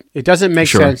or it doesn't make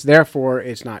sense. Therefore,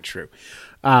 it's not true.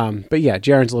 But yeah,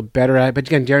 Jaron's a little better at it. But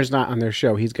again, Jaron's not on their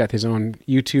show. He's got his own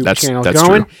YouTube channel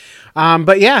going. True.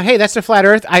 But yeah, hey, that's the Flat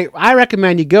Earth. I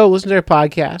recommend you go listen to their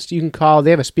podcast. You can call.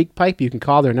 They have a speak pipe. You can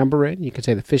call their number in. You can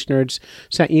say the Fish Nerds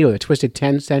sent you or the Twisted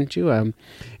 10 sent you. And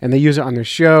they use it on their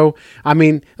show. I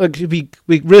mean, look, it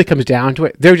really comes down to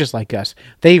it. They're just like us.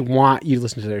 They want you to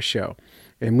listen to their show.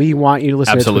 And we want you to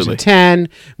listen to Twisted 10.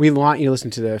 We want you to listen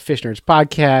to the Fish Nerds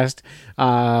podcast.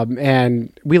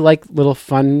 And we like little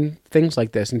fun things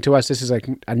like this. And to us, this is like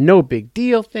a no big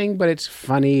deal thing, but it's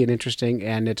funny and interesting,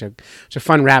 and it's a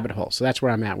fun rabbit hole. So that's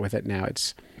where I'm at with it now.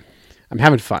 I'm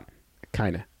having fun,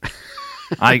 kind of.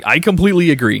 I completely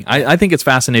agree. I think it's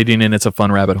fascinating and it's a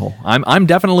fun rabbit hole. I'm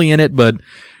definitely in it, but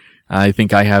I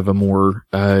think I have a more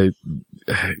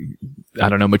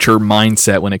mature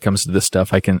mindset when it comes to this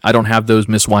stuff. I don't have those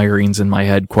miswirings in my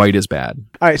head quite as bad.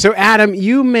 All right, so Adam,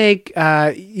 you make two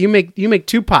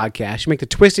podcasts. You make the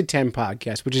Twisted 10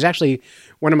 podcast, which is actually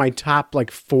one of my top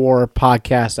 4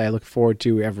 podcasts I look forward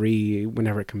to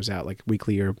whenever it comes out, like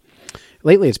weekly or.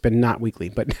 Lately, it's been not weekly,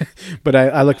 but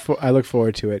I look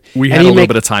forward to it. We had a little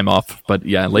bit of time off, but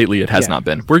yeah, lately it has not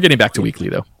been. We're getting back to weekly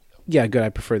though. Yeah, good. I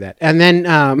prefer that. And then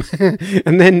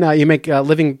you make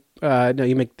living No,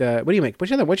 you make the. What do you make?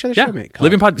 Which other show you make?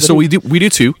 Living Pod. So we do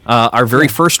two. Our very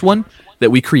first one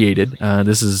that we created.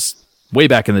 This is way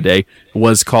back in the day,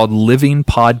 was called Living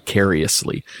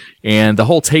Podcariously, and the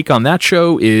whole take on that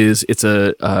show is it's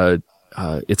a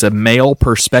male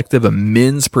perspective, a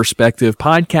men's perspective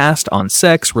podcast on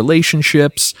sex,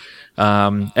 relationships,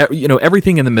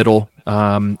 everything in the middle.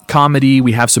 Comedy.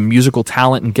 We have some musical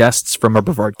talent and guests from our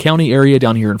Brevard County area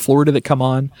down here in Florida that come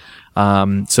on.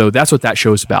 So that's what that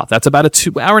show is about. That's about a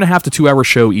 1.5 to 2 hour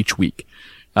show each week.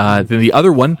 Then the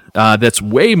other one, that's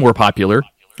way more popular,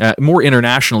 more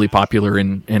internationally popular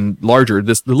and larger.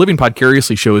 The Living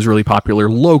Podcariously show is really popular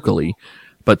locally,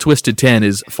 but Twisted 10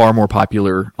 is far more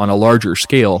popular on a larger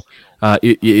scale.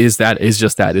 It is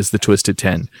the Twisted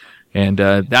 10. And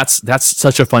that's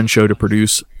such a fun show to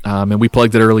produce. And we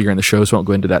plugged it earlier in the show, so I won't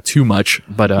go into that too much.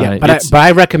 But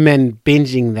I recommend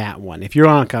binging that one. If you're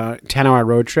on like a 10-hour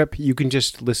road trip, you can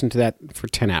just listen to that for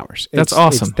 10 hours. That's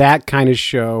awesome. It's that kind of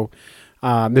show.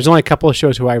 There's only a couple of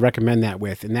shows who I recommend that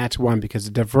with, and that's one because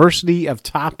the diversity of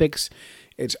topics,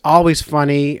 it's always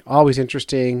funny, always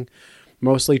interesting,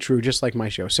 mostly true, just like my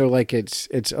show. So like it's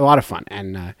a lot of fun,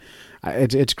 and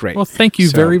it's great. Well, thank you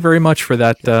very, very much for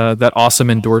that that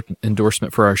awesome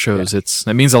endorsement for our shows. Yeah.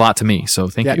 That means a lot to me. So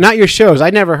thank you. Not your shows.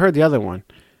 I never heard the other one.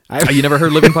 You never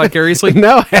heard Living Podcariously?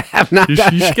 No, I have not. You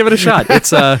should give it a shot.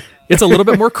 It's a little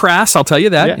bit more crass, I'll tell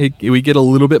you that. Yeah. We get a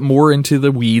little bit more into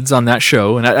the weeds on that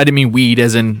show. And I didn't mean weed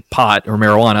as in pot or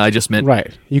marijuana. I just meant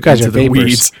right. You guys are the vapors.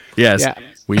 weeds. Yes.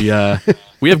 Yeah.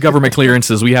 We have government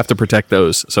clearances. We have to protect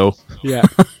those. So yeah.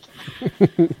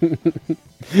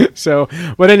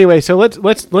 But anyway, so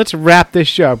let's wrap this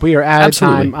show up. We are out of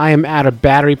time. I am out of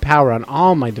battery power on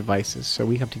all my devices, so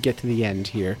we have to get to the end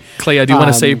here. Clay, I do want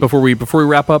to say before we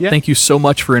wrap up, thank you so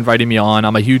much for inviting me on.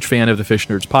 I'm a huge fan of the Fish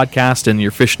Nerds podcast, and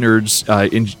your Fish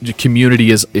Nerds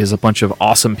community is a bunch of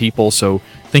awesome people. So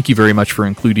thank you very much for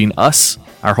including us,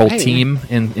 our whole team,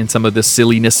 in some of this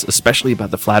silliness, especially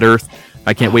about the flat Earth.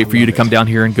 I can't wait for you to come down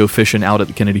here and go fishing out at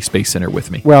the Kennedy Space Center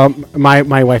with me. Well,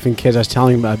 my wife and kids, I was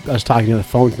talking to the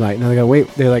phone tonight, and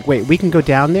they're like, wait, we can go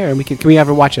down there, and can we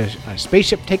ever watch a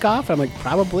spaceship take off? I'm like,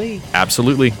 probably.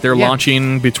 Absolutely. They're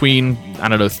launching between,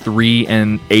 3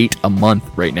 and 8 a month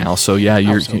right now. So yeah,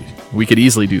 we could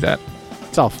easily do that.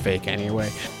 It's all fake anyway.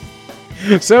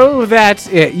 So that's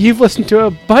it. You've listened to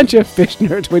a bunch of Fish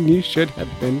Nerds when you should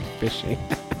have been fishing.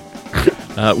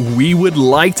 We would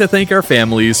like to thank our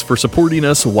families for supporting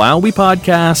us while we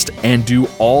podcast and do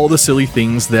all the silly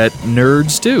things that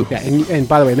nerds do. Yeah, and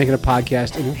by the way, making a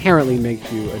podcast inherently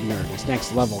makes you a nerd. It's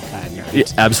next level kind of nerd. Yeah,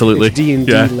 absolutely. It's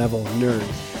D&D level nerd.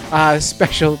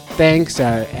 Special thanks,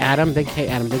 Adam. Thank you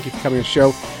for coming to the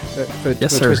show for the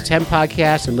Twist 10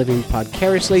 podcast and Living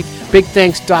Podcariously. Big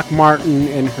thanks, Doc Martin,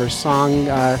 and her song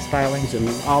stylings and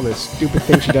all the stupid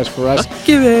things she does for us. Thank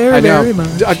you very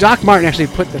much. Doc Martin actually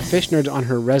put the Fish Nerds on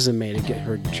her resume to get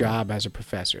her job as a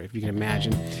professor, if you can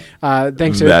imagine.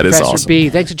 Thanks to Professor B.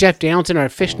 Thanks to Jeff Downston, our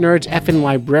Fish Nerds effing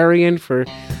librarian, for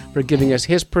giving us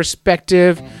his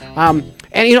perspective.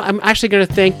 And, I'm actually going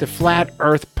to thank the Flat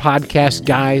Earth podcast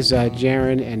guys,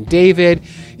 Jaron and David.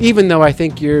 Even though I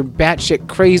think you're batshit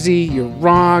crazy, you're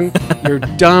wrong, you're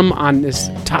dumb on this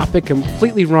topic,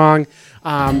 completely wrong.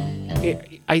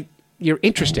 You're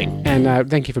interesting, and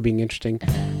thank you for being interesting.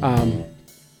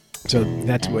 So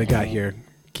that's what we got here.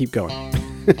 Keep going.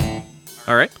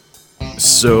 All right.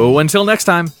 So until next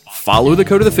time, follow the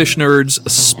code of the Fish Nerds,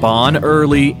 spawn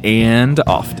early and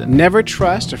often. Never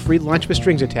trust a free lunch with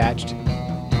strings attached.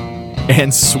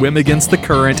 And swim against the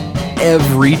current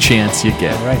every chance you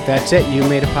get. All right, that's it. You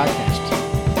made a podcast.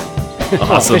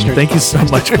 Awesome. Thank you so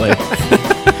much, Clay.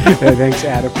 Thanks,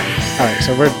 Adam. All right,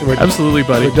 so we're absolutely,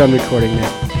 buddy. We're done recording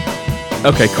now.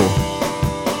 Okay, cool.